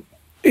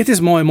 it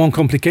is more and more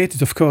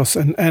complicated, of course,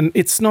 and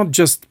it's not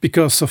just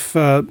because of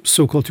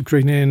so-called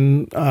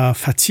Ukrainian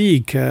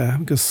fatigue,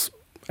 because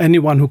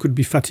anyone who could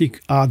be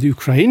fatigued are the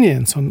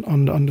Ukrainians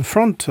on the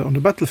front, on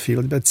the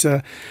battlefield. But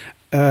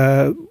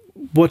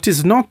what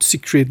is not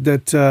secret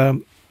that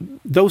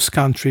those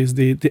countries,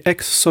 the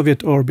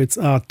ex-Soviet orbits,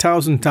 are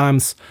 1,000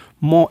 times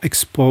more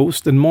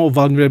exposed and more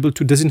vulnerable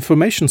to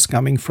disinformations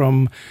coming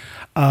from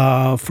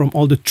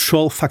all the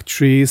troll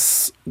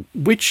factories,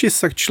 which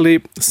is actually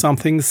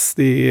something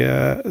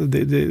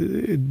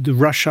the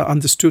Russia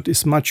understood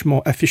is much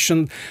more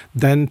efficient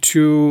than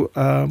to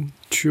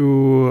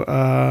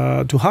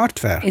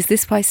hardware. Is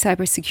this why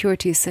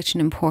cybersecurity is such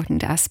an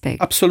important aspect?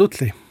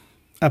 Absolutely,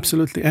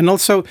 and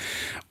also,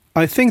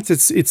 I think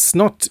that it's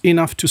not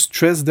enough to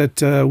stress that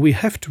we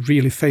have to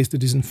really face the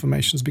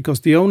disinformations,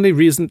 because the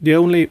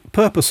only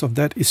purpose of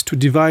that is to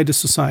divide the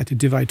society,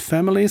 divide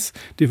families,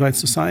 divide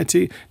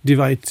society,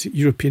 divide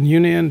European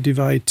Union,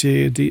 divide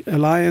the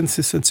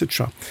alliances,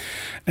 etc.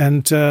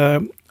 And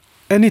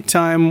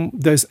anytime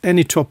there's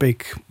any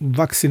topic,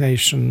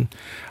 vaccination,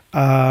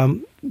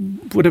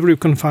 whatever you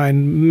can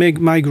find,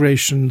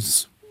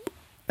 migrations,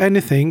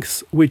 anything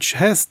which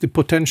has the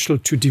potential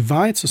to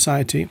divide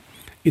society,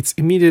 it's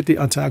immediately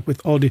attacked with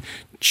all the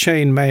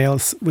chain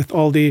mails, with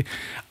all the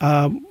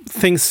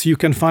things you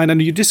can find.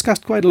 And you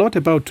discussed quite a lot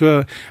about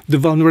the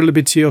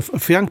vulnerability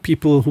of young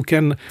people who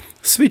can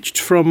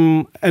switch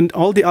from, and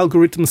all the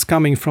algorithms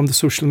coming from the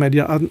social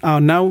media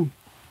are now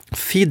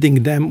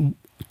feeding them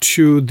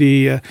to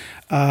the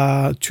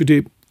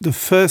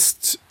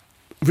first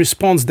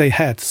response they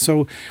had.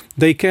 So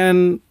they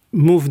can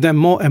move them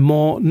more and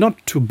more not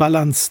to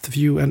balanced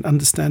view and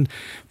understand,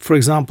 for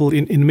example,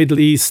 in Middle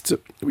East,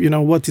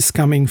 what is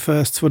coming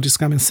first, what is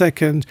coming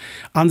second,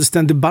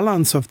 understand the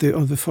balance of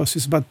the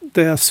forces, but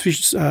they are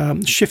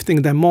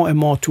shifting them more and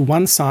more to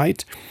one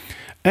side,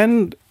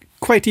 and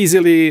quite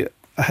easily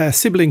a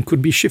sibling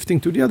could be shifting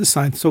to the other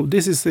side. So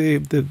this is the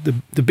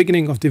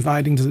beginning of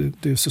dividing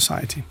the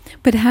society.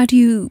 But how do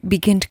you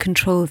begin to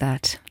control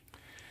that?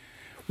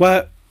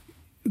 Well,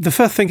 the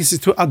first thing is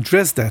to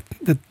address that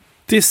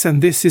this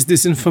and this is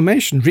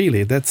disinformation.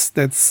 Really, that's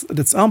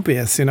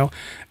obvious.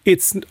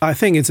 I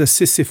think it's a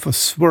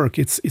Sisyphus work.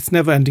 It's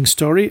never-ending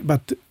story,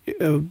 but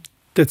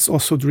that's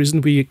also the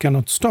reason we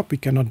cannot stop. We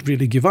cannot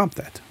really give up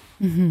that.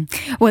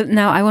 Mm-hmm. Well,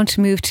 now I want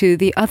to move to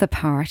the other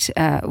part,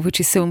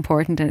 which is so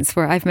important, and it's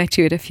where I've met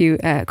you at a few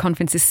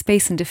conferences,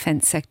 space and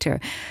defence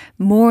sector.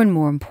 More and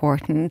more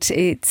important.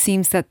 It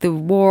seems that the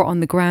war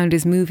on the ground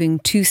is moving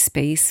to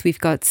space. We've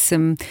got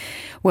some,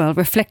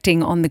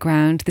 reflecting on the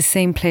ground, the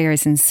same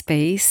players in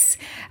space.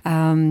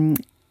 And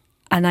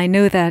I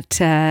know that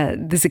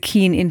there's a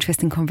keen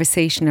interest in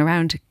conversation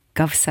around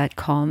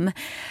GovSatcom.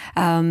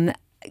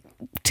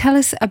 Tell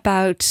us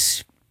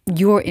about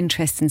your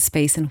interest in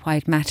space and why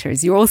it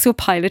matters. You're also a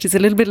pilot, it's a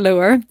little bit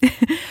lower,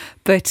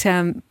 but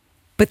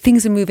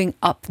things are moving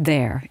up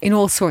there in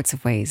all sorts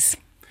of ways.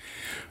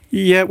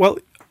 Yeah, well,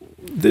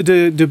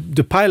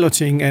 the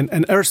piloting and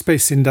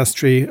airspace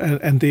industry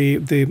and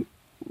the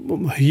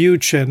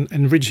huge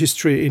and rich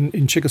history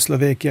in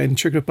Czechoslovakia, in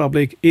Czech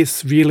Republic,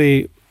 is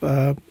really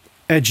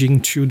edging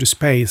to the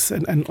space,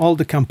 and all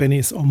the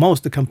companies, or most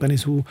of the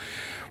companies who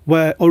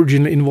were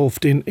originally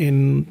involved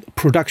in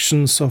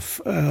productions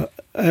of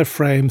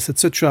airframes,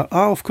 etc.,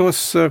 are of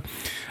course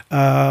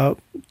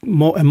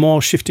more and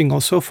more shifting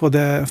also for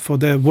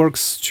their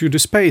works to the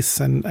space,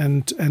 and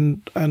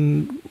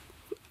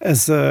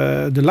as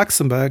the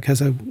Luxembourg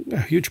has a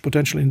huge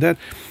potential in that,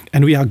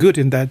 and we are good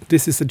in that.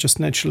 This is a just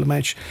natural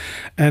match,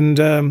 and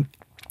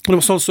there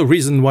was also a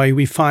reason why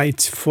we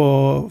fight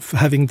for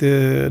having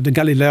the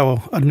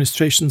Galileo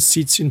administration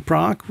seats in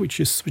Prague, which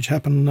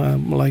happened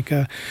like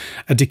a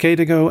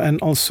decade ago,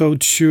 and also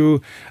to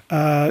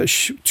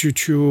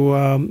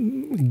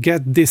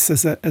get this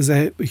as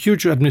a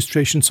huge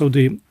administration. So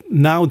the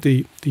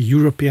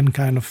European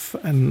kind of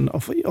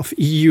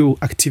EU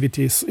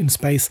activities in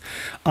space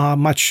are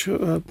much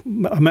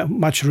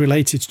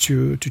related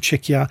to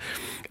Czechia.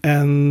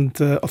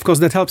 And of course,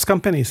 that helps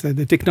companies.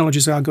 The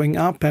technologies are going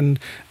up, and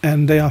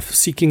they are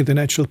seeking the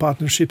natural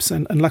partnerships.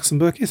 And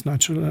Luxembourg is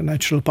a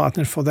natural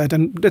partner for that.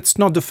 And that's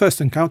not the first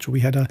encounter.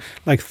 We had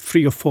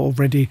 3 or 4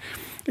 already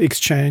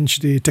exchange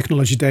the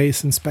technology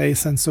days in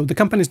space, and so the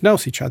companies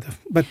knows each other.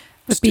 But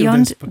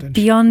beyond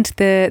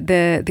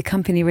the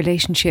company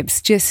relationships,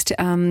 just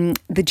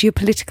the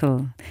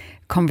geopolitical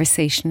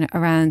conversation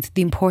around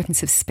the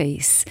importance of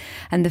space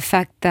and the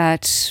fact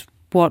that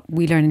what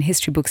we learn in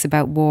history books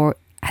about war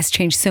has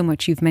changed so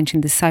much. You've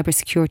mentioned the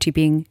cybersecurity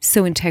being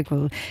so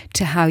integral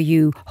to how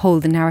you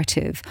hold the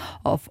narrative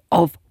of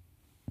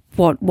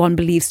what one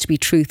believes to be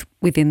truth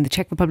within the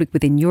Czech Republic,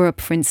 within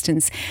Europe, for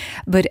instance.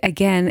 But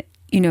again,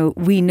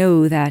 we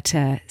know that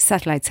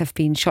satellites have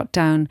been shot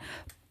down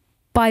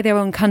by their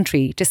own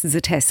country just as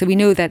a test. So we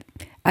know that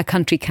a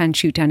country can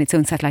shoot down its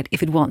own satellite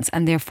if it wants,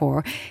 and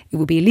therefore it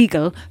would be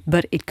illegal,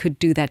 but it could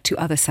do that to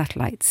other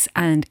satellites.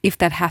 And if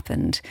that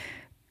happened,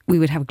 we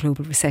would have a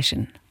global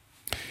recession.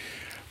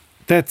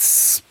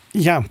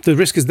 The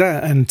risk is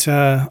there, and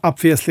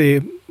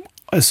obviously,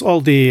 as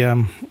all the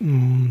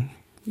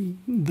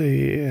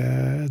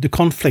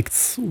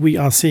conflicts we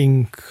are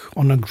seeing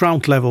on a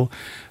ground level,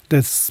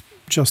 that's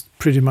just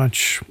pretty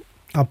much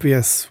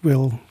obvious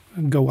will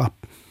go up.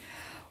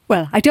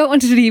 Well, I don't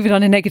want to leave it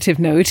on a negative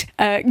note.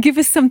 Give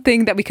us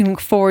something that we can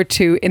look forward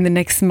to in the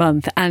next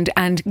month,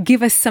 and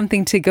give us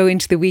something to go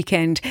into the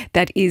weekend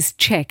that is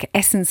Czech,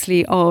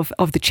 essentially of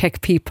the Czech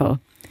people.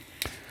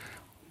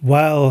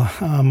 Well,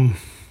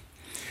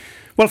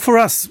 for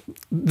us,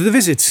 the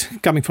visit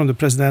coming from the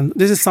president,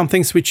 this is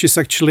something which is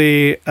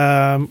actually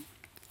a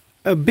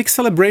big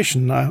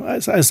celebration.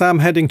 As I'm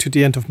heading to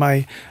the end of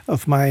my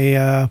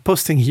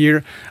posting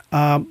here,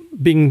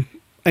 being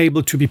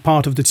able to be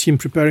part of the team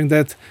preparing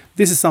that,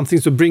 this is something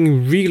to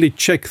bring really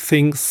Czech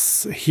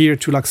things here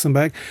to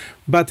Luxembourg,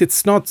 but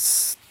it's not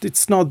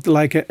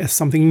like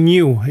something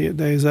new.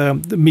 There's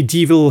the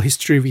medieval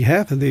history we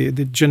have, the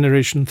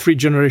 3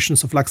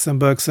 generations of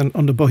Luxembourgs and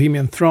on the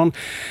Bohemian throne,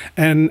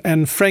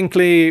 and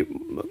frankly,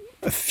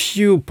 a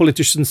few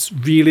politicians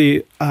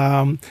really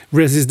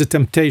resist the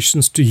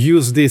temptations to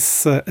use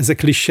this as a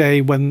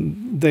cliche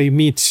when they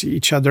meet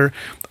each other.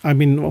 I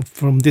mean,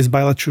 from this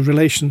bilateral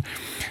relation.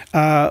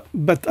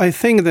 But I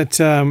think that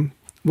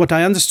what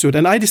I understood,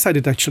 and I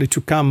decided actually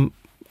to come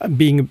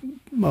being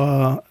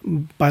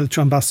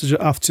bilateral ambassador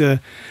after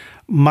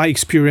my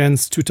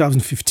experience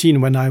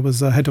 2015 when I was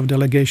head of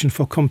delegation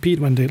for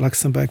Compete when the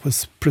Luxembourg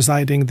was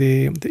presiding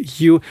the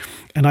EU,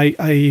 and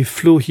I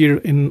flew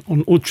here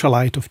on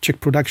ultralight of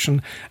Czech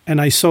production, and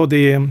I saw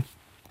the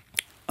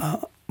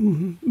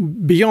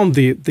beyond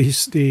the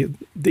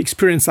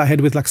experience I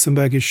had with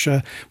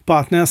Luxembourgish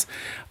partners,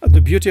 the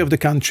beauty of the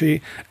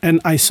country,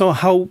 and I saw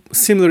how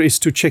similar it is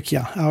to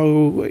Czechia.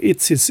 How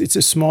it's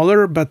a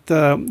smaller, but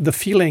the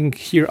feeling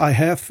here I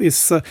have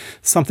is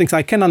something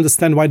I can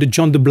understand why the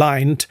John the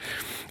Blind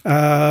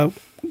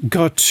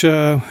got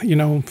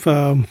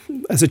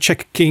as a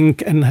Czech king,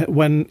 and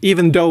when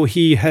even though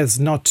he has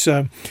not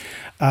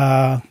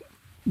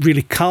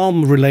really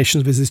calm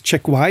relations with his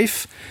Czech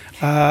wife,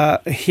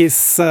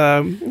 his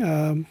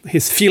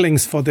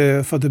feelings for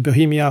the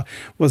Bohemia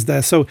was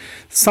there. So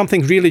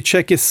something really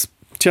Czech is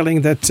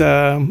telling that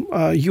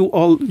you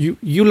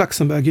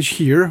Luxembourgish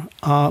here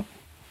are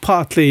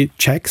partly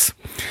Czechs,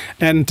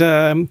 and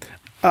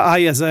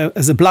I, as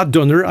a blood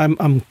donor,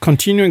 I'm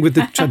continuing with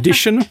the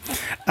tradition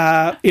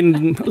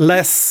in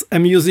less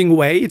amusing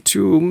way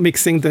to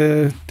mixing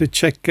the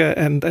Czech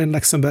and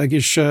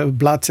Luxembourgish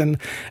blood,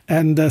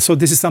 and so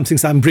this is something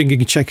I'm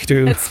bringing Czech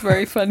to. That's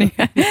very funny.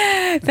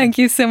 Thank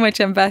you so much,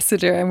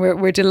 Ambassador, and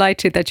we're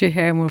delighted that you're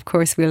here, and of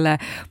course we'll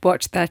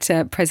watch that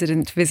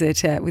President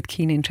visit with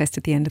keen interest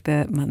at the end of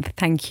the month.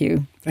 Thank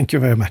you. Thank you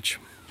very much.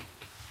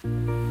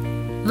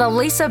 The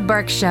Lisa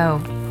Burke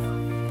Show.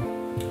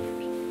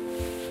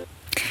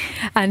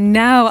 And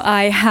now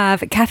I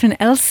have Catherine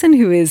Elson,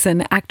 who is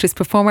an actress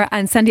performer,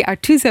 and Sandy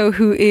Artuso,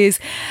 who is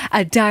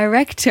a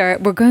director.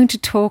 We're going to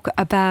talk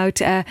about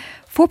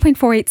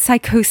 4.48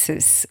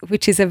 Psychosis,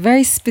 which is a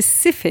very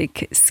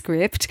specific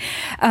script.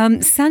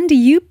 Sandy,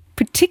 you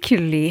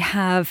particularly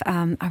have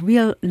a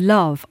real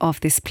love of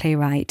this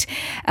playwright.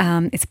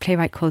 It's a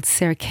playwright called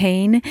Sarah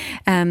Kane.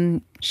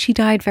 She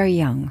died very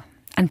young.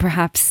 And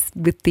perhaps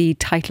with the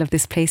title of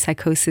this play,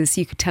 Psychosis,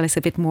 you could tell us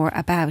a bit more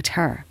about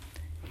her.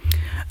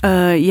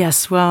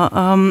 Yes, well,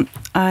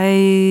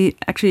 I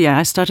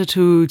started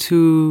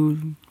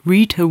to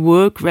read her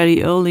work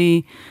very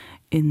early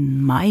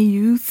in my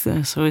youth.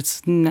 So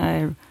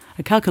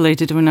I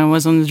calculated when I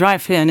was on the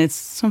drive here, and it's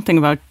something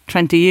about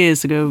 20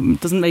 years ago.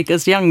 It doesn't make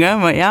us younger,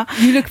 but yeah.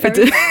 You look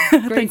very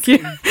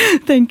young.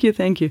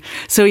 Thank you.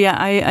 So yeah,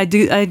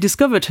 I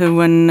discovered her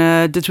when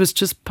that was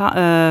just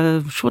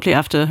shortly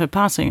after her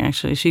passing.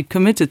 Actually, she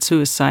committed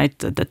suicide.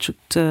 That should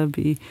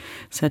be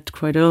said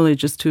quite early,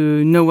 just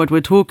to know what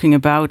we're talking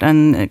about.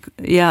 And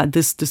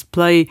this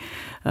play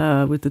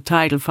with the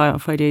title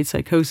 4.48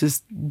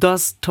 Psychosis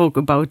does talk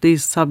about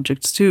these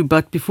subjects too.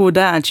 But before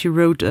that, she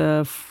wrote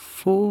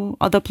 4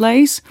 other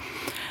plays,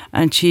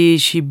 and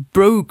she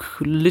broke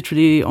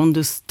literally on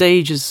the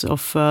stages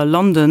of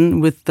London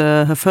with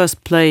her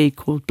first play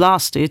called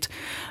Blasted,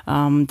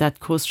 that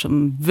caused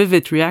some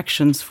vivid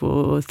reactions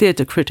for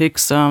theatre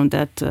critics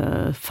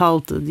that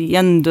felt the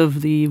end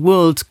of the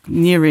world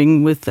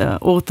nearing, with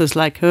authors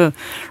like her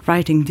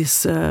writing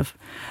this. I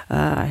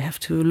have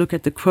to look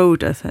at the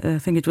quote. I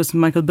think it was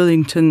Michael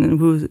Billington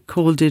who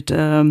called it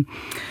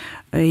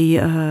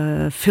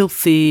a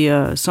filthy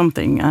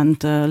something,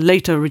 and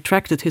later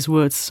retracted his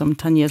words some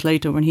 10 years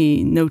later when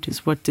he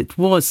noticed what it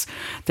was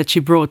that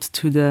she brought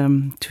to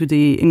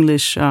the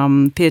English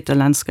theatre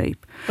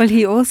landscape. Well,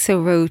 he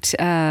also wrote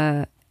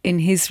in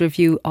his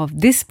review of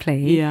this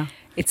play,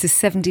 it's a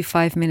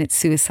 75-minute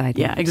suicide.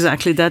 Yeah,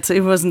 exactly.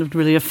 It wasn't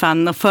really a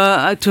fan of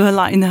her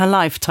in her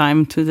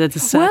lifetime.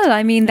 Well,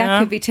 I mean, that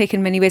could be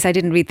taken many ways. I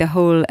didn't read the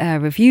whole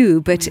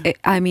review, but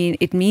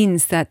it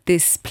means that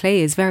this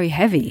play is very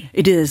heavy.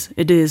 It is.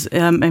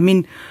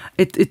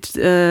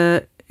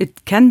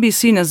 It can be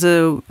seen as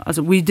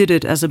we did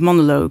it as a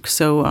monologue.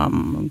 So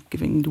I'm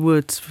giving the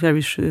words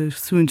very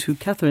soon to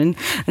Catherine.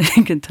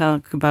 I can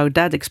talk about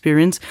that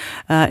experience.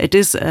 It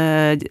is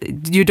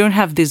you don't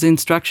have these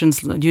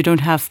instructions. You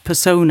don't have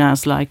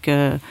personas like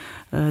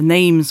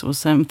names or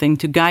something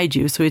to guide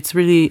you. So it's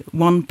really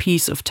one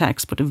piece of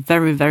text, but a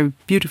very, very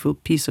beautiful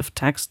piece of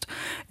text,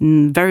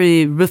 and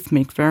very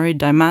rhythmic, very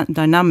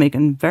dynamic,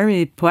 and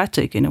very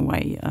poetic in a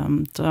way.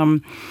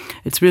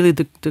 It's really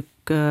the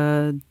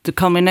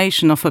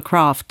culmination of her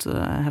craft,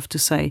 I have to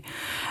say,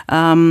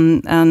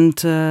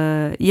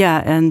 to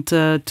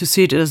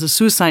see it as a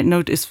suicide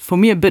note is for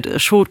me a bit a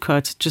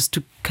shortcut, just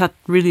to cut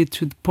really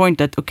to the point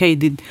that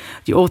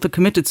the author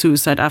committed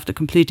suicide after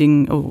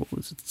completing, or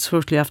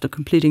shortly after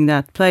completing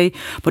that play,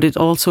 but it's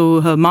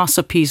also her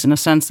masterpiece in a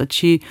sense that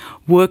she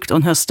worked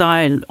on her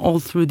style all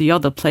through the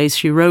other plays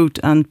she wrote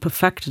and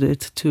perfected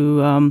it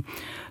to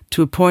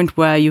a point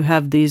where you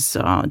have these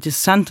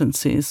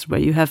sentences where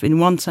you have in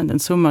one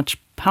sentence so much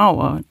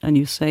power, and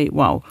you say,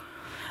 wow.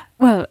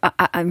 Well,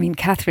 I mean,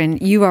 Catherine,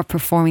 you are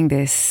performing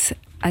this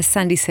as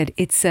Sandy said,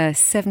 it's a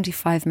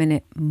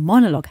 75-minute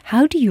monologue.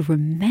 How do you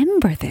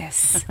remember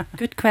this?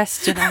 Good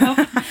question.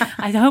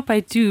 I hope I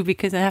do,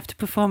 because I have to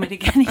perform it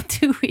again in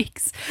 2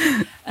 weeks.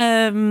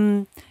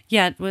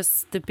 It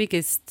was the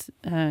biggest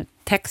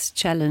text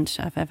challenge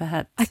I've ever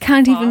had. I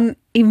can't even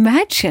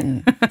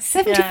imagine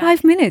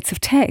 75 minutes of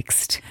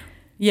text.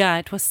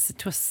 Yeah,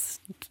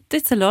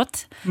 it's a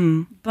lot.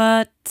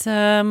 But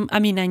I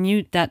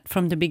knew that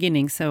from the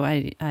beginning, so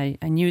I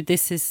knew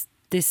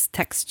this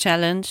text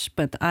challenge.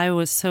 But I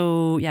was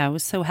so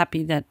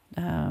happy that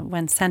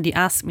when Sandy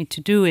asked me to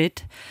do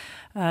it,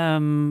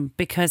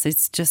 because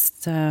it's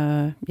just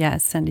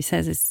as Sandy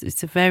says,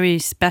 it's a very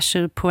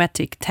special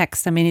poetic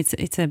text. I mean,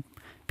 it's a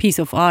piece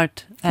of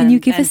art. Can you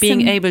give us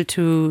being able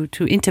to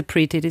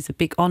interpret it is a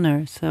big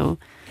honor. So.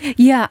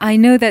 Yeah, I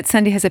know that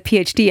Sandy has a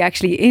PhD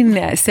actually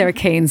in Sarah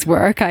Kane's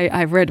work.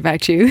 I've read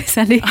about you,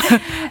 Sandy.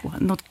 Well,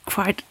 not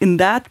quite in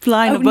that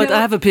line, but I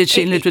have a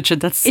PhD in literature.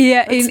 That's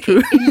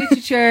true. In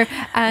literature,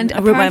 and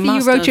apparently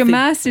you wrote your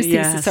master's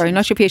thesis. Sorry,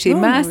 not your PhD,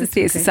 master's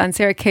thesis on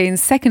Sarah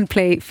Kane's second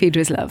play,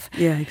 Phaedra's Love.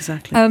 Yeah,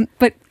 exactly.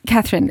 But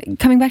Catherine,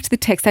 coming back to the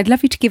text, I'd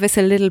love you to give us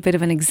a little bit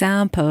of an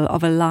example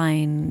of a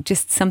line,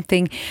 just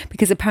something,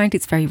 because apparently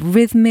it's very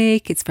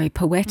rhythmic, it's very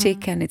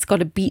poetic, and it's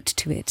got a beat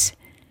to it.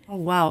 Oh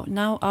wow!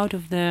 Now out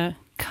of the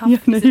cup,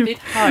 it's a bit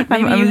hard.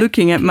 I'm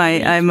looking at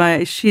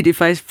my sheet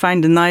if I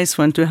find a nice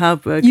one to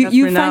help you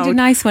Catherine find out. a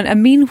nice one.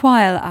 And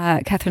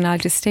meanwhile, Catherine, I'll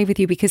just stay with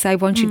you because I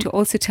want you to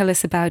also tell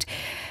us about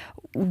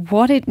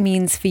what it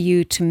means for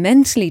you to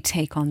mentally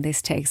take on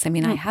this text. I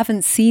mean, I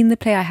haven't seen the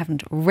play, I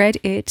haven't read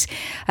it.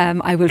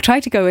 I will try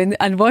to go in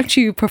and watch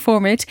you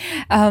perform it.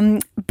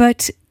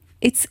 But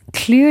it's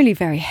clearly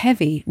very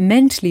heavy,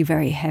 mentally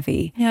very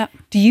heavy. Yeah.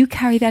 Do you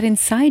carry that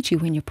inside you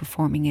when you're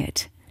performing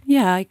it?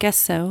 Yeah, I guess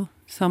so,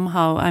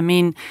 somehow. I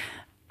mean,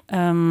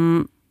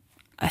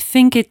 I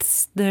think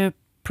it's the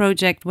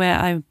project where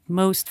I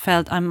most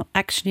felt I'm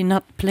actually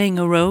not playing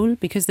a role,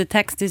 because the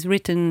text is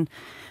written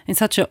in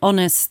such an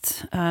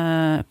honest,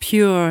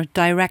 pure,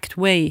 direct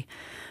way.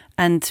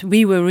 And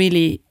we were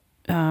really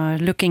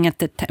looking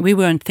at we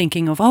weren't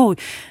thinking of, on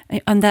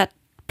that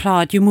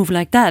plot you move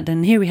like that,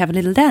 and here we have a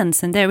little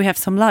dance, and there we have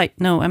some light.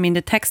 No, I mean,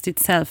 the text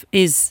itself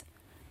is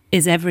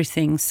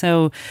everything.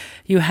 So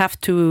you have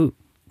to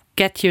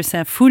get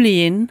yourself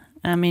fully in.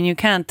 I mean, you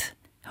can't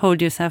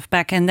hold yourself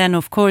back. And then,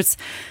 of course,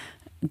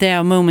 there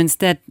are moments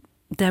that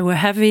were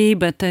heavy,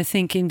 but I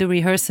think in the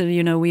rehearsal,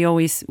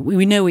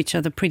 we know each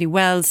other pretty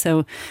well,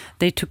 so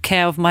they took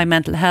care of my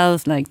mental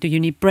health, like, do you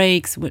need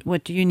breaks?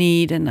 What do you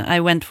need? And I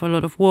went for a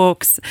lot of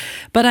walks.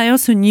 But I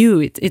also knew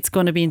it's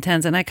going to be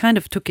intense, and I kind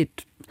of took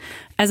it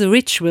as a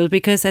ritual,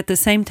 because at the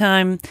same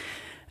time,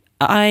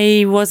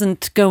 I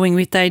wasn't going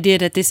with the idea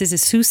that this is a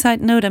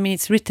suicide note. I mean,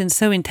 it's written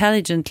so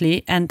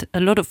intelligently, and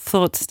a lot of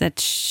thoughts that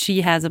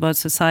she has about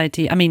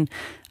society. I mean,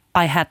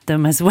 I had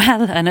them as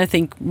well, and I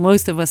think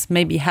most of us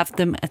maybe have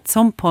them at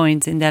some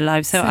point in their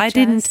lives. So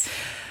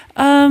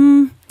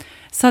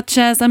such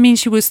as, I mean,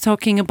 she was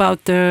talking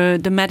about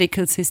the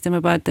medical system,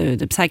 about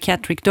the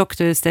psychiatric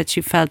doctors, that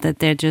she felt that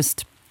they're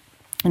just,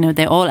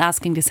 they're all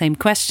asking the same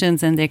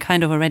questions, and they're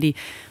kind of already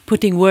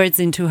putting words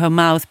into her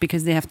mouth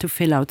because they have to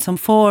fill out some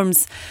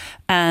forms.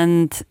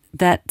 And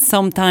that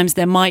sometimes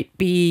there might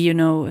be,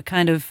 a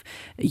kind of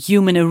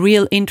a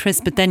real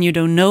interest, but then you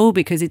don't know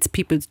because it's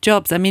people's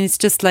jobs. I mean, it's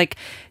just like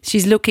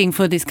she's looking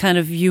for this kind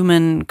of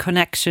human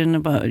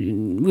connection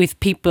with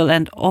people,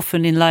 and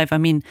often in life, I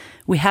mean,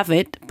 we have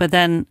it, but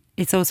then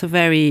it's also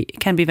it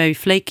can be very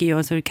flaky,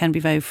 also it can be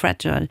very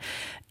fragile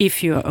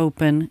if you're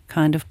open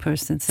kind of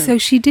person. So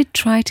she did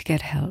try to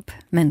get help,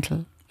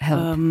 mental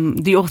help.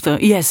 The author,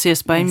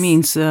 yes, by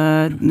means.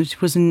 She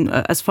was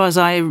as far as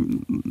I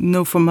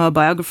know from her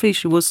biography,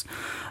 she was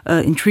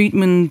in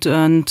treatment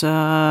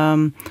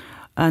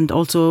and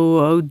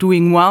also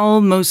doing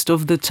well most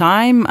of the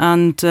time.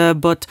 And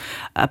but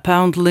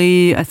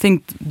apparently, I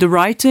think the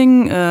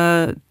writing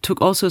took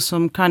also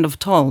some kind of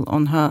toll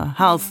on her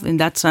health in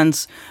that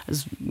sense,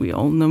 as we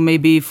all know,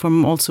 maybe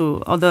from also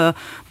other,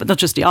 but not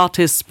just the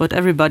artists, but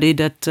everybody,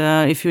 that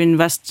if you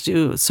invest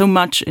so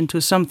much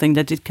into something,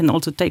 that it can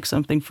also take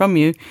something from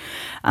you.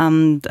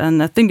 And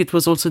I think it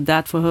was also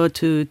that for her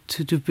to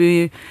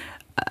be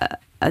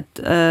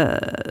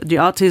the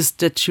artist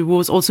that she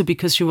was, also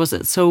because she was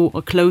so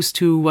close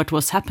to what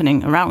was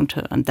happening around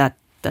her, and that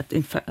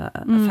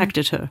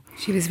affected her.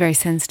 She was very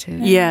sensitive.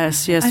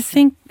 Yes. I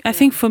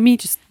think for me,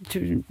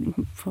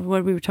 for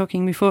what we were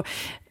talking before,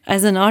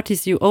 as an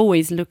artist, you're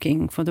always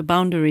looking for the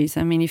boundaries.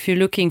 I mean, if you're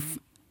looking,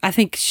 I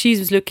think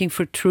she's looking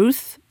for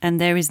truth,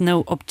 and there is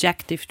no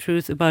objective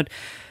truth about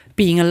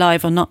being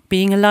alive or not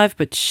being alive,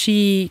 but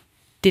she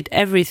did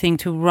everything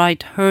to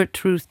write her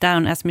truth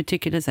down as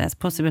meticulous as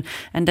possible,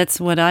 and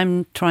that's what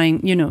I'm trying.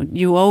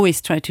 You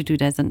always try to do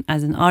that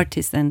as an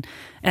artist, and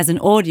as an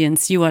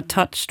audience, you are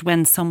touched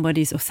when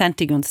somebody's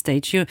authentic on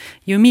stage. You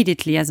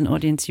immediately, as an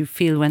audience, you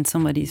feel when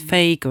somebody's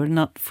fake or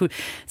not.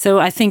 So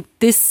I think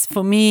this,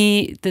 for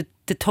me,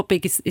 the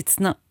topic is it's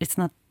not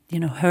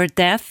her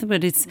death,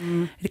 but it's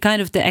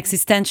kind of the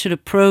existential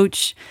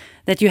approach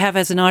that you have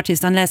as an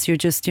artist, unless you're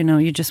just,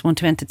 you just want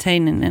to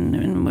entertain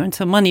and earn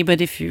some money.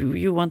 But if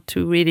you want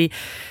to really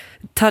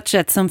touch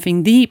at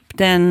something deep,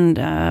 then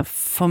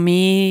for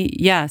me,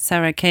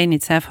 Sarah Kane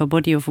itself, her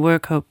body of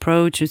work, her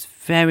approach is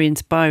very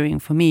inspiring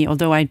for me,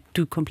 although I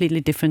do completely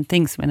different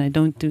things when I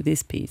don't do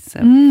this piece. So.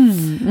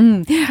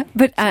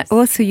 But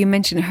also you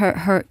mentioned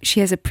she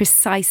has a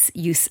precise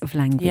use of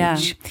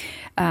language.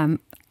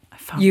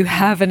 You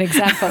have an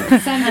example.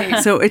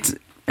 So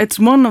it's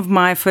one of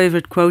my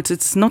favorite quotes.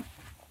 It's not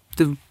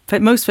the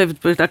most favorite,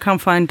 but I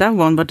can't find that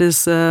one. But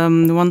it's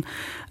the one.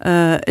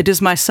 It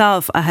is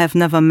myself I have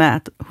never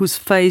met, whose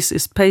face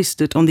is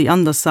pasted on the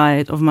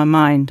underside of my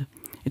mind.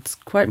 It's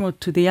quite more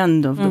to the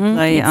end of the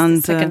play, it's and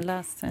the second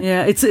last sentence.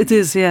 Yeah, it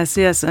is.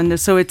 Yes, and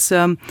so it's.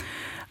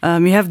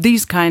 You have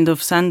these kind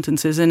of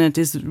sentences, and it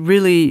is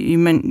really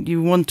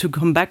you want to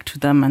come back to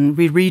them and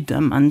reread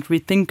them and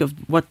rethink of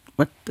what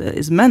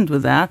is meant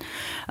with that,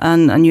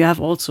 and you have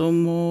also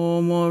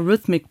more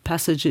rhythmic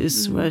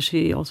passages where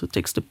she also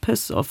takes the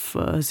piss of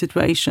a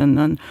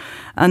situation,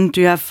 and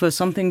you have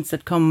some things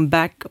that come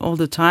back all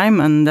the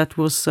time, and that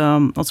was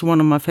also one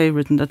of my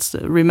favorite, and that's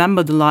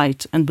remember the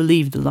light and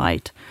believe the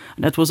light.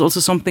 That was also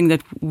something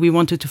that we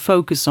wanted to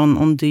focus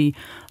on the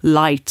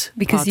light.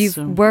 Because you've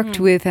worked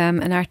with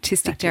an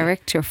artistic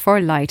director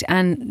for Light,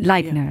 and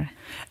Leitner.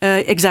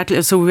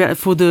 Exactly. So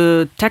for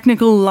the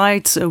technical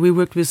lights, we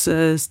worked with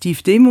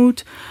Steve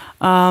Demuth,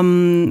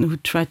 who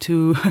tried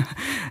to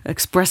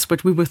express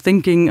what we were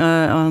thinking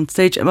on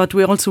stage. But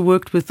we also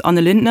worked with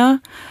Anne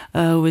Lindner,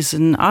 who is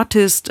an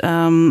artist,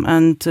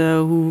 and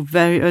who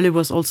very early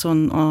was also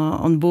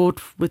on board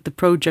with the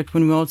project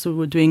when we also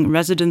were doing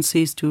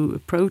residencies to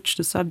approach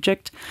the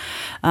subject.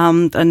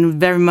 And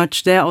very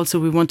much there also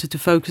we wanted to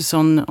focus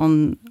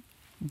on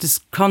this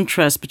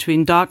contrast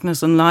between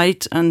darkness and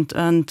light, and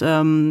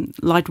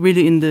light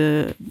really in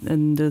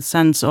the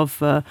sense of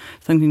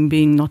something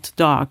being not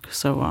dark.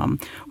 So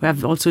we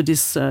have also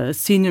this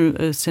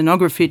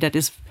scenography that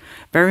is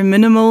very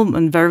minimal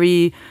and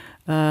very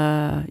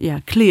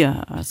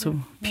clear,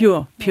 so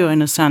pure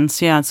in a sense.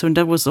 Yeah, so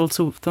that was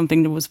also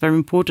something that was very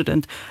important,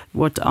 and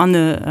what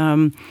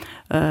Anne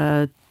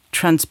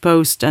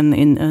transposed and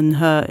in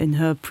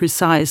her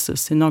precise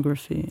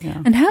scenography.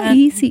 Yeah. And how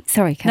easy?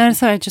 Sorry, Catherine. No,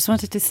 sorry. I just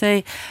wanted to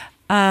say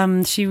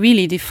she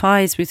really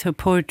defies with her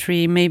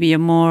poetry maybe a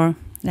more,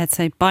 let's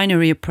say,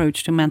 binary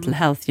approach to mental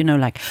health.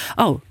 Like,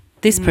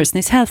 this person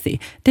is healthy,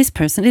 this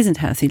person isn't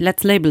healthy.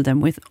 Let's label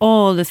them with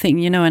all the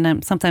things.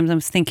 And sometimes I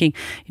was thinking,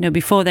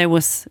 before there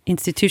was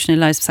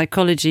institutionalized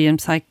psychology and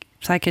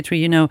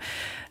psychiatry,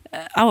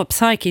 our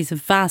psyche is a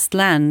vast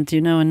land,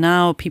 and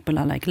now people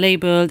are like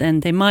labeled,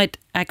 and they might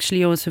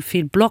actually also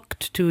feel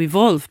blocked to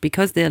evolve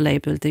because they're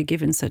labeled, they're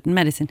given certain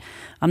medicine.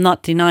 I'm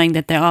not denying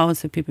that there are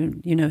also people,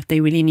 if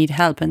they really need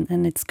help,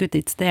 and it's good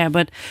it's there.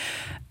 But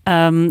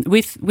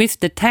with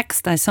the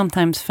text, I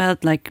sometimes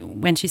felt like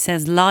when she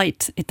says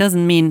light, it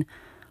doesn't mean,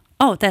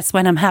 that's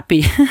when I'm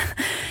happy.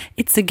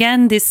 It's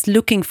again this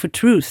looking for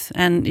truth,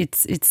 and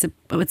it's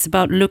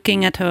about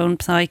looking at her own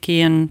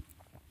psyche and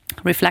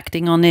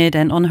reflecting on it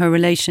and on her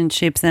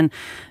relationships, and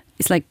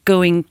it's like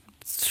going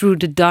through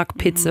the dark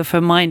pits of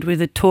her mind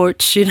with a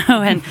torch,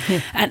 and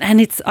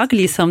it's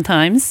ugly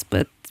sometimes,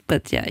 but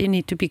you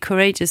need to be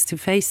courageous to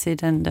face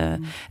it, and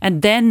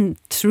then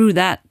through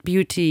that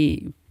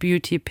beauty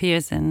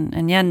appears,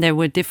 and there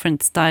were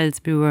different styles.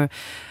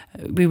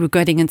 We were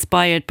getting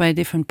inspired by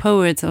different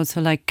poets,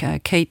 also like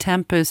Kay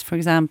Tempest, for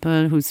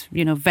example, who's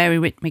very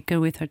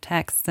rhythmical with her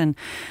texts, and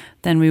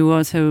then we were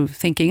also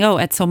thinking,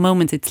 at some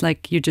moments it's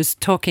like you're just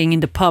talking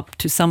in the pub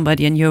to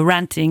somebody and you're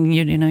ranting,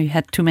 you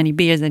had too many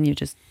beers and you're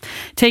just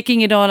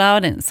taking it all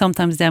out, and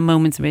sometimes there are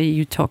moments where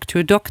you talk to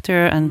a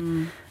doctor,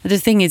 and the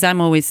thing is I'm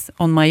always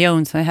on my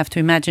own, so I have to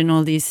imagine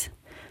all these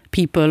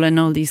people and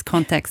all these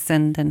contexts,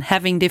 and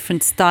having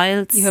different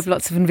styles. You have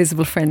lots of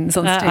invisible friends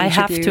on stage. I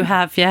have to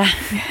have, yeah.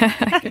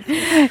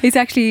 It's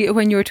actually,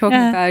 when you were talking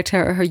about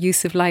her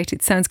use of light,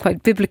 it sounds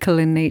quite biblical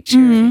in nature,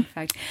 in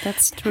fact.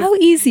 That's true. How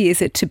easy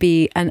is it to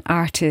be an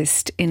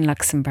artist in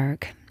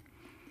Luxembourg?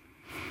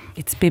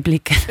 It's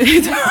biblical.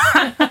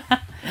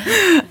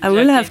 I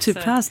will have to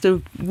pass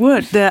the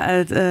word there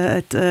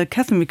at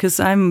Catherine, because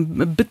I'm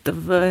a bit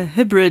of a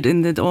hybrid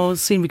in that all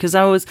scene, because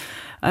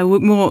I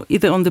work more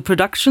either on the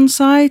production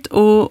side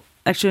or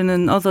actually in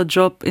another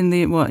job in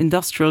the more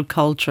industrial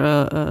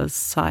culture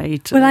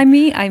side. Well, I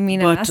mean, I'm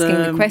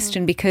asking the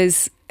question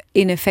because,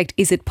 in effect,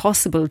 is it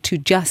possible to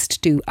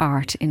just do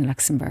art in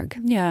Luxembourg?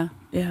 Yeah.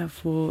 Yeah,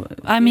 for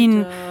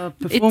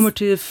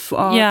performative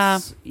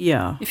arts.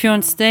 Yeah. If you're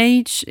on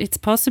stage, it's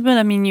possible.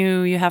 I mean,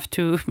 you have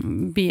to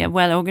be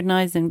well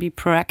organized and be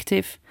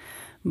proactive.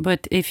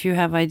 But if you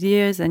have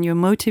ideas and you're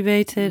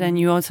motivated and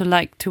you also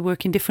like to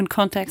work in different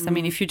contexts, I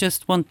mean, if you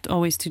just want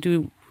always to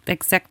do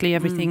exactly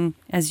everything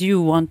as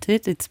you want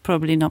it, it's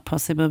probably not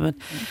possible. But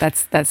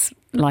that's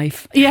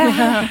life.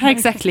 Yeah,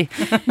 exactly.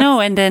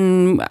 No, and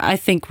then I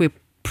think we're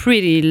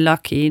pretty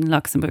lucky in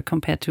Luxembourg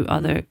compared to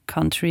other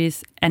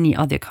countries, any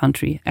other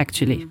country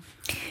actually.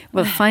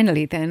 Well,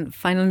 finally then,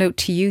 final note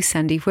to you,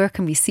 Sandy, where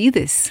can we see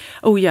this?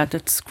 Oh yeah,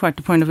 that's quite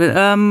the point of it.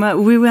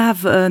 We will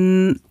have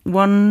only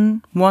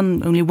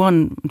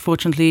one,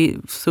 unfortunately,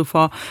 so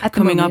far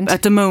coming up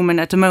at the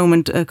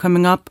moment,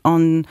 coming up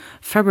on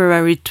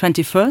February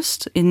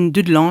 21st in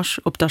Dudelange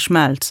op der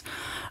Schmelz,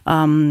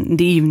 in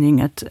the evening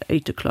at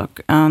 8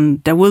 o'clock.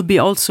 And there will be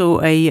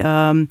also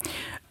a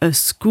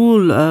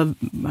school, how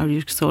do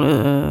you call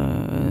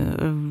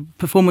it, a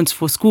performance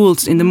for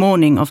schools in the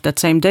morning of that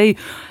same day.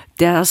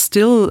 There are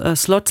still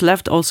slots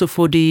left also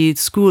for the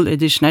school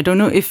edition. I don't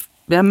know if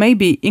there may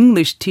be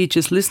English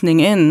teachers listening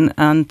in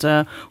and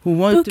who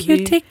want Book to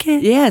your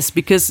ticket. Yes,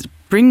 because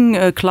bring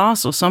a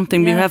class or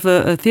something. Yeah. We have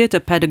a theatre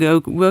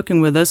pedagogue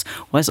working with us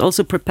who has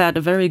also prepared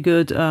a very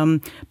good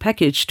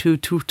package to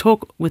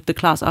talk with the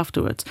class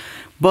afterwards.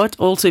 But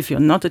also, if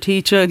you're not a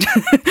teacher,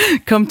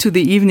 come to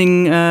the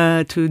evening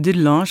to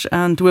Dudelange,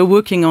 and we're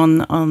working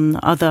on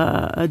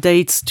other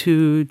dates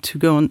to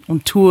go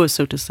on tour,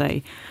 so to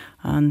say.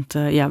 And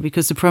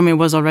because the premiere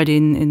was already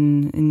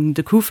in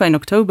the Kufa in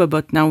October,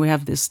 but now we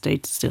have this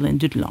date still in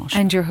Dudelange.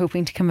 And you're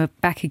hoping to come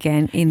back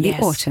again in the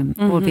autumn?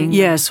 All being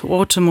yes,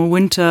 autumn or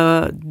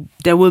winter,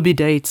 there will be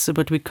dates,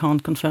 but we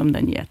can't confirm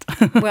them yet.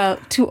 Well,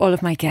 to all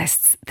of my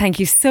guests,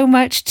 thank you so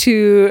much.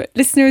 To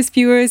listeners,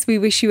 viewers, we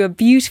wish you a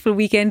beautiful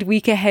week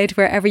ahead,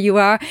 wherever you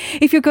are.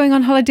 If you're going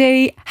on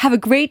holiday, have a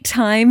great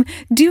time.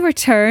 Do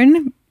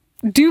return.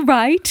 Do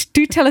write,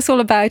 do tell us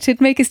all about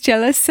it, make us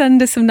jealous,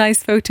 send us some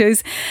nice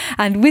photos.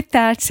 And with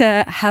that,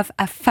 have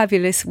a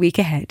fabulous week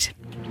ahead.